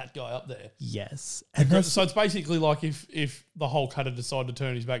that guy up there. yes. And that's, So it's basically like if the Hulk had to decide to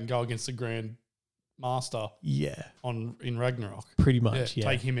turn his back and go against the Grand Master yeah, in Ragnarok. pretty much. Yeah.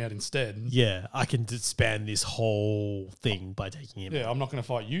 Take him out instead. Yeah, I can disband this whole thing by taking him out. Yeah, I'm not going to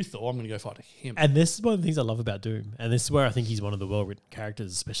fight you, Thor. I'm going to go fight him. And this is one of the things I love about Doom. And this is where I think he's one of the well-written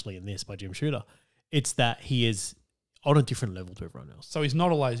characters, especially in this by Jim Shooter. It's that he is on a different level to everyone else. So he's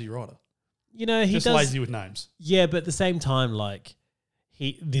not a lazy writer. You know, he Just does lazy with names. Yeah, but at the same time, like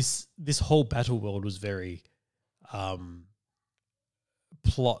this whole battle world was very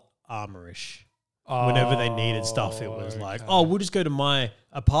plot armorish. Whenever they needed stuff, it was like, oh, we'll just go to my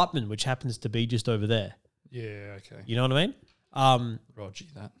apartment, which happens to be just over there. Yeah, okay. You know what I mean? Roger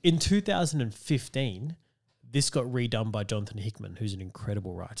that. In 2015, this got redone by Jonathan Hickman, who's an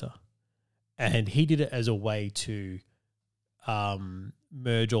incredible writer. And he did it as a way to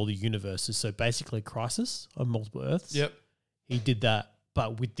merge all the universes. So basically Crisis on Multiple Earths. Yep. He did that,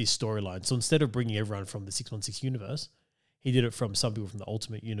 but with this storyline. So instead of bringing everyone from the 616 universe, he did it from some people from the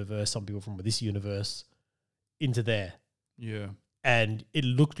Ultimate Universe, some people from this universe into there. Yeah. And it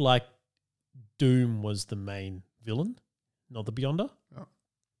looked like Doom was the main villain, not the Beyonder. Oh.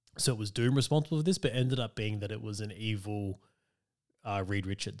 So it was Doom responsible for this, but ended up being that it was an evil Reed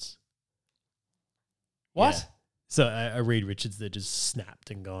Richards. What? Yeah. So a Reed Richards that just snapped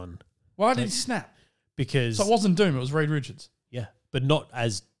and gone. Why did he snap? Because... So it wasn't Doom, it was Reed Richards. Yeah, but not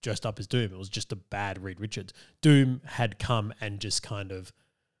as dressed up as Doom. It was just a bad Reed Richards. Doom had come and just kind of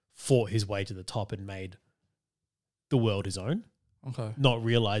fought his way to the top and made the world his own, Okay. not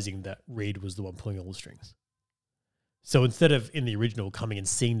realizing that Reed was the one pulling all the strings. So instead of in the original coming and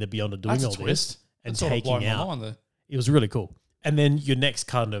seeing the Beyonder doing That's a all twist. this and That sort of taking blown my out, mind there. it was really cool. And then your next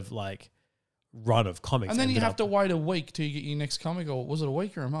kind of like run of comics. And then you ended have up to wait a week till you get your next comic, or was it a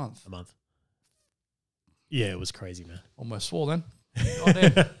week or a month? a month. Yeah, it was crazy, man. Almost swore then.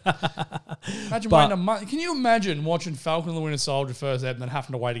 Goddamn. Imagine waiting a month. Can you imagine watching Falcon and the Winter Soldier first ep and then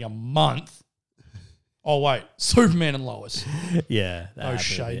having to waiting a month? Oh wait, Superman and Lois. Yeah. that No happened a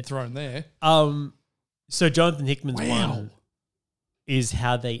shade bit. thrown there. So Jonathan Hickman's Wow. one is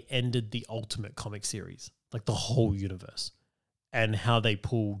how they ended the Ultimate comic series, like the whole universe, and how they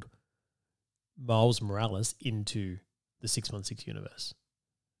pulled Miles Morales into the 616 universe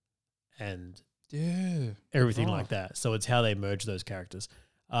and Yeah. everything Right. like that. So it's how they merge those characters.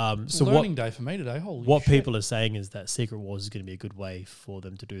 It's So a learning day for me today. Holy what shit. people are saying is that Secret Wars is going to be a good way for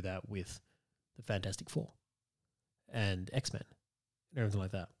them to do that with the Fantastic Four and X-Men and everything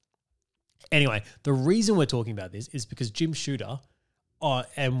like that. Anyway, the reason we're talking about this is because Jim Shooter,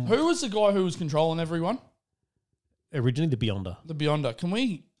 and Who was the guy who was controlling everyone? originally the Beyonder. The Beyonder. Can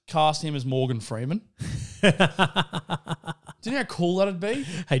we cast him as Morgan Freeman? Do you know how cool that'd be?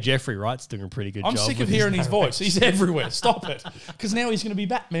 Hey, Jeffrey Wright's doing a pretty good I'm job. sick of with hearing his voice. narration. He's everywhere. Stop it. Because now he's going to be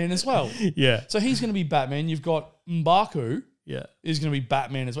Batman as well. Yeah, So he's going to be Batman. You've got M'Baku yeah. is going to be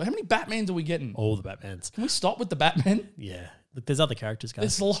Batman as well. How many Batmans are we getting? All the Batmans. Can we stop with the Batman? Yeah. Look, there's other characters, guys.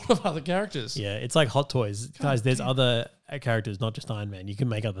 There's a lot of other characters. Yeah, it's like Hot Toys. Guys, there's other characters, not just Iron Man. You can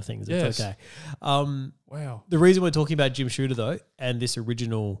make other things. It's Yes. okay. Wow. The reason we're talking about Jim Shooter, though, and this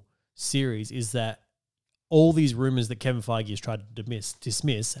original series is that all these rumors that Kevin Feige has tried to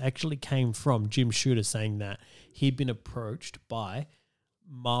dismiss actually came from Jim Shooter saying that he'd been approached by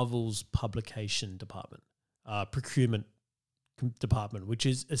Marvel's publication department, procurement department, which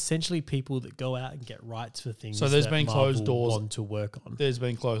is essentially people that go out and get rights for things. So there's that been Marvel closed doors. want to work on. There's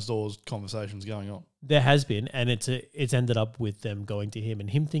been closed doors conversations going on. There has been, and it's ended up with them going to him and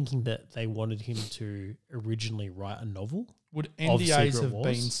him thinking that they wanted him to originally write a novel. Would Of NDAs Secret have Wars?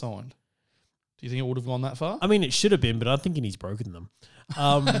 been signed? Do you think it would have gone that far? I mean, it should have been, but I'm thinking he's broken them.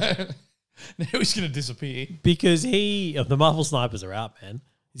 Now he's going to disappear. Because the Marvel snipers are out, man.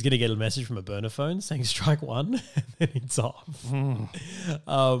 He's going to get a message from a burner phone saying strike one, and then it's off.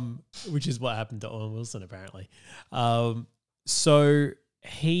 Which is what happened to Owen Wilson, apparently. So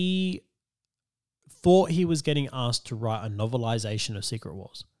he thought he was getting asked to write a novelization of Secret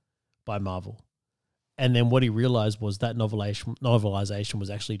Wars by Marvel. And then what he realized was that novelization was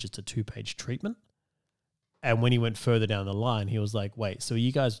actually just a 2-page treatment. And when he went further down the line, he was like, wait, so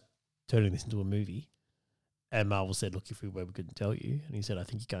you guys turning this into a movie? And Marvel said, look, if we were, we couldn't tell you. And he said, I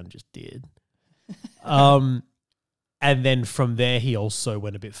think you kind of just did. And then from there, he also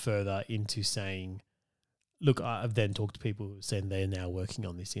went a bit further into saying, look, I've then talked to people who said they're now working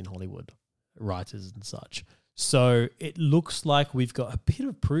on this in Hollywood, writers and such. So it looks like we've got a bit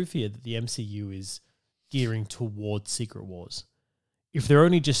of proof here that the MCU is gearing towards Secret Wars. If they're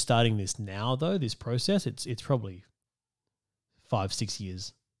only just starting this now, though, this process, it's probably 5-6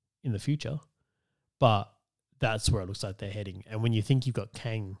 years in the future. But that's where it looks like they're heading. And when you think you've got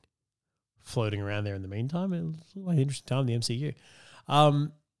Kang floating around there in the meantime, it's like an interesting time in the MCU.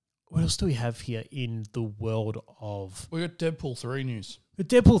 What else do we have here in the world of... We got Deadpool 3 news. The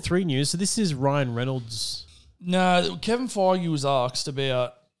Deadpool 3 news. So this is Ryan Reynolds... No, Kevin Feige was asked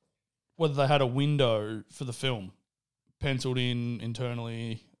about whether they had a window for the film penciled in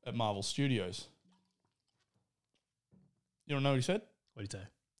internally at Marvel Studios. You don't know what he said? What do you say?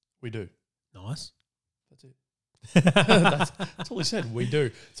 We do. Nice. That's it. That's all he said. We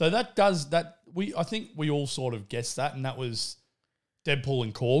do. So that does that. I think we all sort of guessed that, and that was Deadpool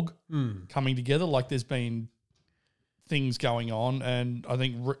and Korg coming together. Like there's been things going on, and I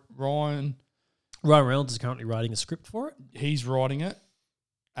think Ryan Reynolds is currently writing a script for it. He's writing it,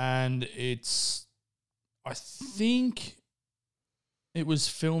 and I think it was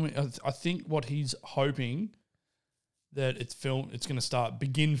filming. I think what he's hoping that it's going to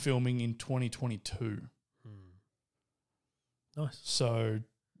begin filming in 2022. Nice. So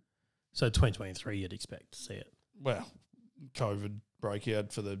 2023, you'd expect to see it. Well, COVID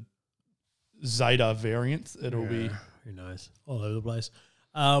breakout for the Zeta variant. It'll be who knows, all over the place.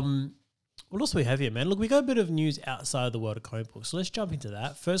 What else do we have here, man? Look, we got a bit of news outside of the world of comic books, so let's jump into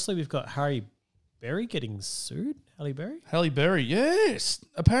that. Firstly, we've got Halle Berry getting sued. Halle Berry? Halle Berry, yes.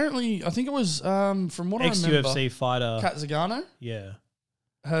 Apparently, I think it was from what I remember, ex-UFC fighter Kat Zingano. Yeah,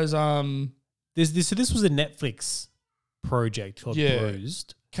 has this was a Netflix project called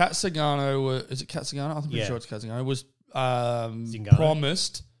Bruised. Kat Zingano, is it Kat Zingano? I'm pretty sure it's Kat Zingano. Was Zingano.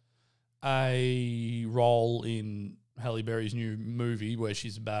 promised a role in Halle Berry's new movie where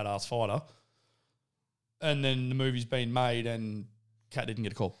she's a badass fighter. And then the movie's been made and Kat didn't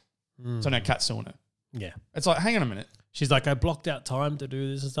get a call. So now Kat's suing her. Yeah. It's like, hang on a minute. She's like, I blocked out time to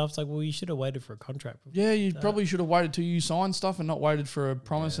do this and stuff. It's like, well, you should have waited for a contract. Yeah, you probably should have waited till you signed stuff and not waited for a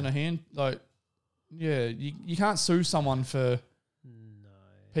promise in a hand. Like, yeah, you can't sue someone for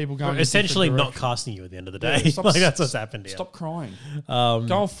people going essentially not casting you at the end of the day. Yeah, like that's what's happened here. Stop crying.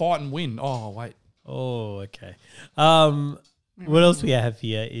 Go and fight and win. Oh, wait. Oh, okay. What else we have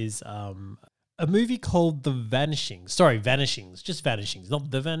here is a movie called The Vanishings. Sorry, Vanishings. Just Vanishings.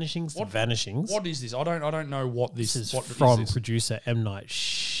 Not The Vanishings, The Vanishings. What is this? I don't know what this is. What from is this? Producer M. Night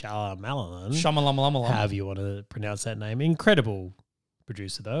Shyamalan. Shyamalan. However you want to pronounce that name. Incredible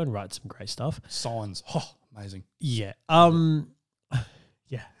producer, though, and writes some great stuff. Signs. Oh, amazing. Yeah. Yeah.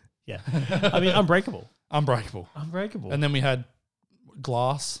 I mean, Unbreakable. Unbreakable. And then we had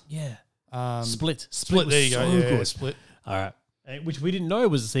Glass. Yeah. Split. Split. There you go. So Yeah, good. Split. All right. Which we didn't know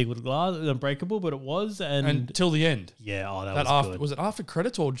was a sequel to Glass, Unbreakable, but it was. And until the end. Yeah. Oh, that was after, good. Was it after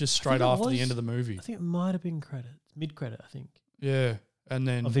credits or just straight after the end of the movie? I think it might have been credits. Mid-credit, I think. Yeah. And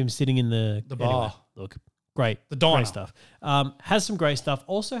then of him sitting in the bar. Anyway, look, great. The diner. Great stuff. Has some great stuff.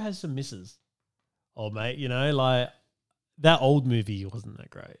 Also has some misses. Oh, mate, you know, like that old movie wasn't that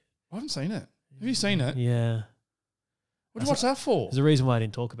great. I haven't seen it. Have you seen it? Yeah. What did you watch that for? There's a reason why I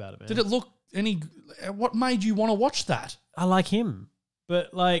didn't talk about it, man. Did it look any... What made you want to watch that? I like him.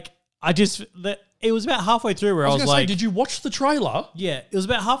 But, like, it was about halfway through where I was gonna like... say, did you watch the trailer? Yeah. It was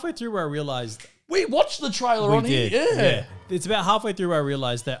about halfway through where I realized... We watched the trailer on here. Yeah. It's about halfway through where I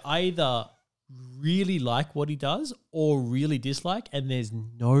realized that I either really like what he does or really dislike, and there's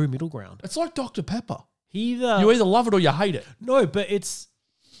no middle ground. It's like Dr. Pepper. You either love it or you hate it. No, but it's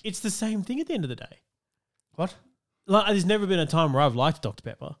the same thing at the end of the day. What? Like, there's never been a time where I've liked Dr.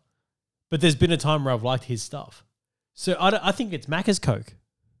 Pepper, but there's been a time where I've liked his stuff. So I think it's Macca's Coke.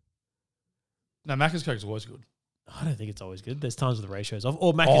 No, Macca's Coke's always good. I don't think it's always good. There's times where the ratio's off.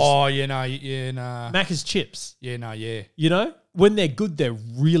 Or Macca's... Oh, nah. Macca's chips. Yeah, yeah. You know? When they're good, they're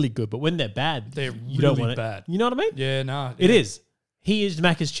really good. But when they're bad, they're you don't really want it. bad. You know what I mean? Yeah, nah. It is. He is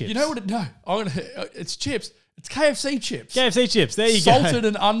Macca's chips. You know what? It's chips. It's KFC chips. KFC chips. There you Salted go. Salted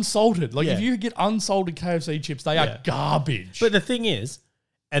and unsalted. Like, if you get unsalted KFC chips, they are garbage. But the thing is,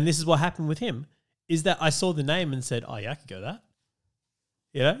 and this is what happened with him, is that I saw the name and said, oh, yeah, I could go that.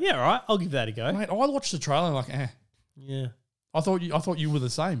 Yeah, all right. I'll give that a go. Mate, I watched the trailer and Yeah. I thought you were the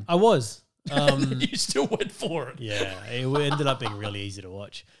same. I was. You still went for it. Yeah, it ended up being really easy to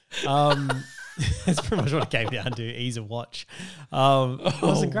watch. That's pretty much what it came down to, ease of watch. It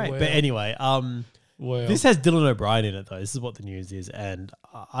wasn't great. Wow. But anyway, this has Dylan O'Brien in it, though. This is what the news is, and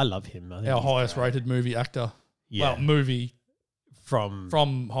I love him. I think our highest rated movie actor. Yeah. Well, movie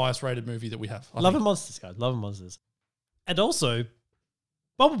from highest rated movie that we have. Love and Monsters, guys. Love and Monsters. And also,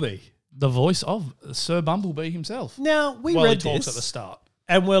 Bumblebee. The voice of Sir Bumblebee himself. Now, we While read he talks this at the start.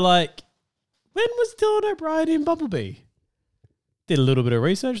 and we're like, when was Dylan O'Brien in Bumblebee? Did a little bit of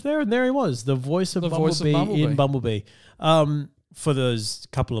research there, and there he was, the voice of Bumblebee in Bumblebee. For those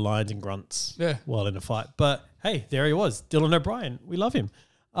couple of lines and grunts while in a fight. But hey, there he was, Dylan O'Brien. We love him.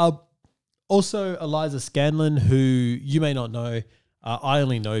 Also, Eliza Scanlon, who you may not know. I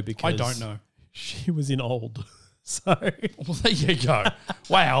only know because I don't know. She was in Old. So well, there you go.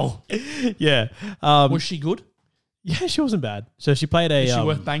 Wow. Yeah. Was she good? Yeah, she wasn't bad. So she played a. Is she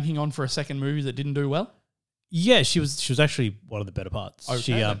worth banking on for a second movie that didn't do well? Yeah, she was actually one of the better parts. Okay,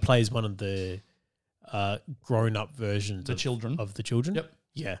 she then. plays one of the grown up versions The children. of the children. Yep.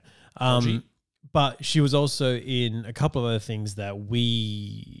 Yeah. Prodigy. But she was also in a couple of other things that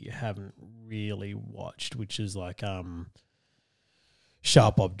we haven't really watched, which is like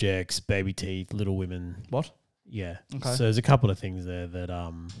Sharp Objects, Baby Teeth, Little Women. What? Yeah. Okay. So there's a couple of things there that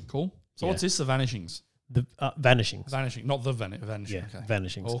Cool. So yeah. what's this? The Vanishings. the Vanishings. Vanishing, not the vanishing. Yeah, Okay.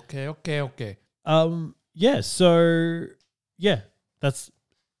 Vanishings. Okay. Yeah, so yeah, that's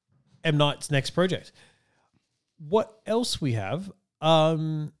M. Night's next project. What else we have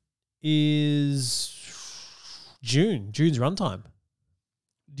is June's runtime.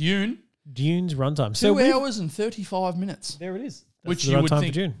 Dune's runtime. 2 hours and 35 minutes. There it is. That's Which the you would runtime for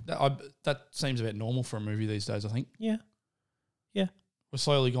think June. that seems about normal for a movie these days, I think. Yeah. We're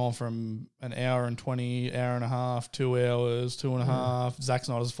slowly gone from an hour and 20, hour and a half, 2 hours, 2.5. Zack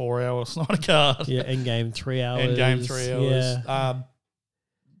Snyder's 4 hour Snyder Cut. Yeah, Endgame 3 hours. Endgame 3 hours. Yeah.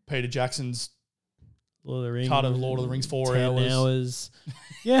 Peter Jackson's Lord of the Rings. cut of Lord of the Rings 4 10 hours.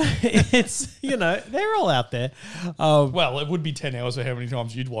 Yeah, it's, they're all out there. Well, it would be 10 hours for how many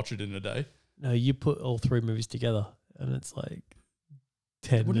times you'd watch it in a day. No, you put all three movies together and it's like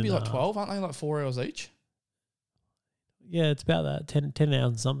 10. Wouldn't it be and like a half. 12? Aren't they like 4 hours each? Yeah, it's about that. 10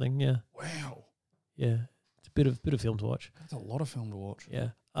 hours and something. Yeah. Wow. Yeah. It's a bit of film to watch. That's a lot of film to watch. Yeah.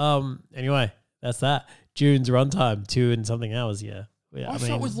 Anyway, that's that. June's runtime, 2 and something hours. Yeah. I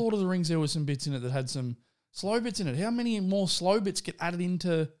felt with Lord of the Rings there was some bits in it that had some slow bits in it. How many more slow bits get added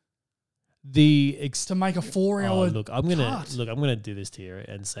into to make a 4 hour look, I'm gonna cut? do this to you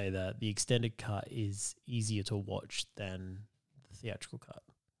and say that the extended cut is easier to watch than the theatrical cut.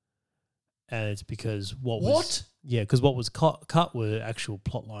 And it's because what was cut were actual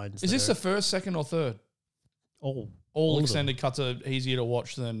plot lines. Is this the first, second, or third? all All of extended cuts are easier to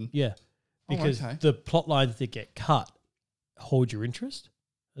watch than. Yeah, Oh, because okay. the plot lines that get cut hold your interest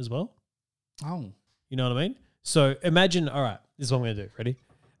as well. Oh. You know what I mean? So imagine, all right, this is what I'm going to do. Ready?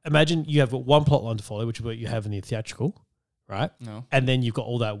 Imagine you have one plot line to follow, which is what you have in the theatrical, right? No. And then you've got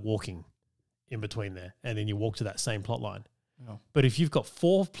all that walking in between there, and then you walk to that same plot line. No. But if you've got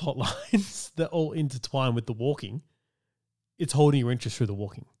 4 plot lines that all intertwine with the walking, it's holding your interest through the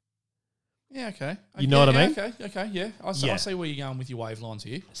walking. Yeah, okay. You know what I mean? Okay, yeah. I see where you're going with your wave lines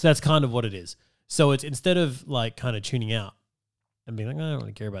here. So that's kind of what it is. So it's instead of like kind of tuning out and being like, I don't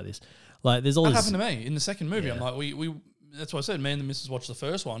really care about this. Like there's all That this. happened to me in the second movie. Yeah. I'm like, we that's what I said. Me and the missus watched the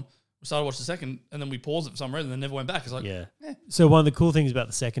first one. We started watching the second, and then we paused it for some reason, and then never went back. It's like, Yeah. eh. So one of the cool things about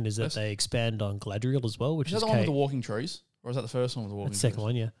the second is that Yes. they expand on Galadriel as well, which Is is that the one with Kate. the walking trees, or is that the first one with the walking That's trees? the second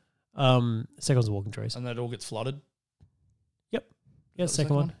one, yeah. Second one's the walking trees. And that all gets flooded. Yeah, that the second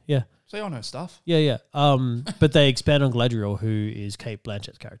second one. one? Yeah. See, I know stuff. Yeah. But they expand on Galadriel, who is Kate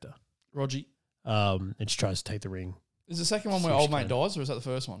Blanchett's character. Rogie. And she tries to take the ring. Is the second one where Switch old mate can. dies, or is that the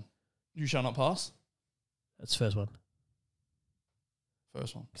first one? You shall not pass. That's the first one.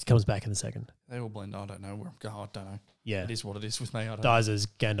 First one. He comes back in the second. They all blend. I don't know where I'm going. I don't know. Yeah. It is what it is with me. I don't know. Dies as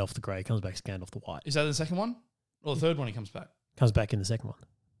Gandalf the Grey, comes back as Gandalf the White. Is that the second one? Or the third one he comes back? Comes back in the second one.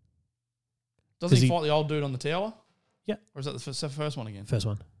 Doesn't 'Cause he he- fight the old dude on the tower? Yeah. Or is that the first one again? First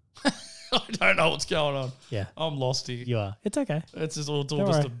one. I don't know what's going on. Yeah. I'm lost here. You are. It's okay. It's just all Don't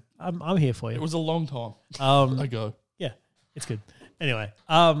just worry. I'm here for it you. was a long time ago. Yeah, it's good. Anyway,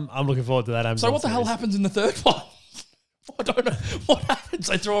 I'm looking forward to that. So Amazon what the hell series. happens in the third one? I don't know. What happens?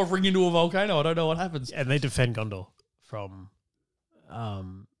 They throw a ring into a volcano. I don't know what happens. And they defend Gondor from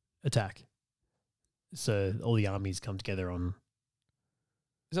attack. So all the armies come together on.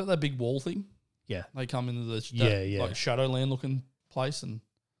 Is that big wall thing? Yeah. They come into the Yeah. like Shadowland looking place and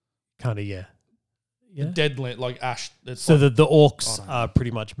Kind of, yeah. the dead land, like ash. It's So like, the orcs I don't know. are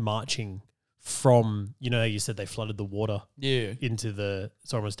pretty much marching from, you said they flooded the water yeah. into the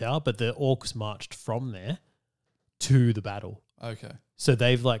Sauron's Tower, but the orcs marched from there to the battle. Okay. So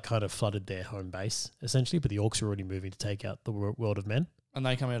they've like kind of flooded their home base essentially, but the orcs are already moving to take out the world of men. And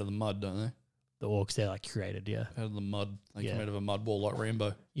they come out of the mud, don't they? The orcs, they're like created, yeah. Out of the mud. They Yeah. come out of a mud wall like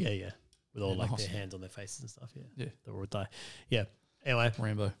Rambo. Yeah. With all Yeah, like nice. their hands on their faces and stuff, yeah. Yeah. They will die. Yeah. Anyway,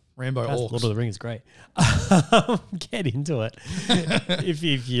 Rambo that's orcs. Lord of the Rings is great. Get into it. if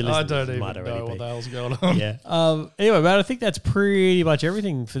you listen, I don't it even might know already what be. the hell's going on. Yeah. Anyway, but I think that's pretty much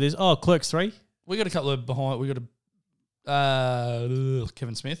everything for this. Oh, Clerks 3. We got a couple of behind. We got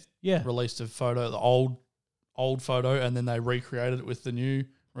Kevin Smith Yeah. released a photo, the old photo, and then they recreated it with the new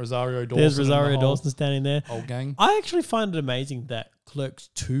Rosario Dawson. There's and the Rosario whole- Dawson standing there. Whole gang. I actually find it amazing that Clerks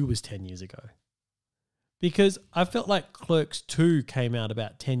 2 was 10 years ago. Because I felt like Clerks 2 came out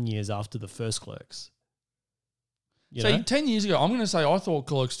about 10 years after the first Clerks. You See, know? 10 years ago, I'm going to say I thought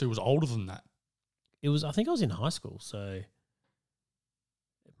Clerks 2 was older than that. I think I was in high school, so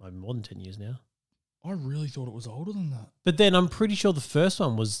it might be more than 10 years now. I really thought it was older than that. But then I'm pretty sure the first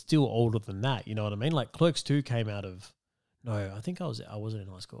one was still older than that. You know what I mean? Like Clerks 2 came out of. No, I think I wasn't in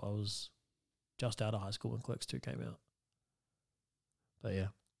high school. I was just out of high school when Clerks 2 came out. But yeah.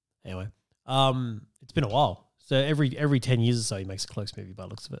 Anyway, it's been a while. So every 10 years or so, he makes a Clerks movie by the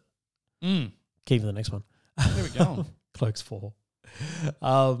looks of it. Key for the next one. There we go. Clerks 4.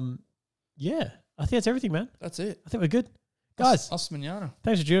 Yeah, I think that's everything, man. That's it. I think we're good. Guys, Us manana.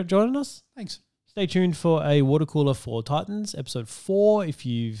 thanks for joining us. Thanks. Stay tuned for a water cooler for Titans, episode 4. If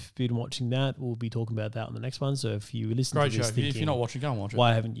you've been watching that, we'll be talking about that on the next one. So if you listen Great to this show. thinking, If you're not watching, go and watch it.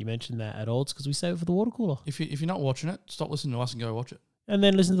 why haven't you mentioned that at all? It's because we save it for the water cooler. If you're not watching it, stop listening to us and go watch it. And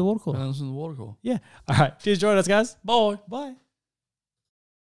then listen to the water And cooler. then listen to the water cooler. Yeah. All right. Cheers, join us, guys. Bye. Bye.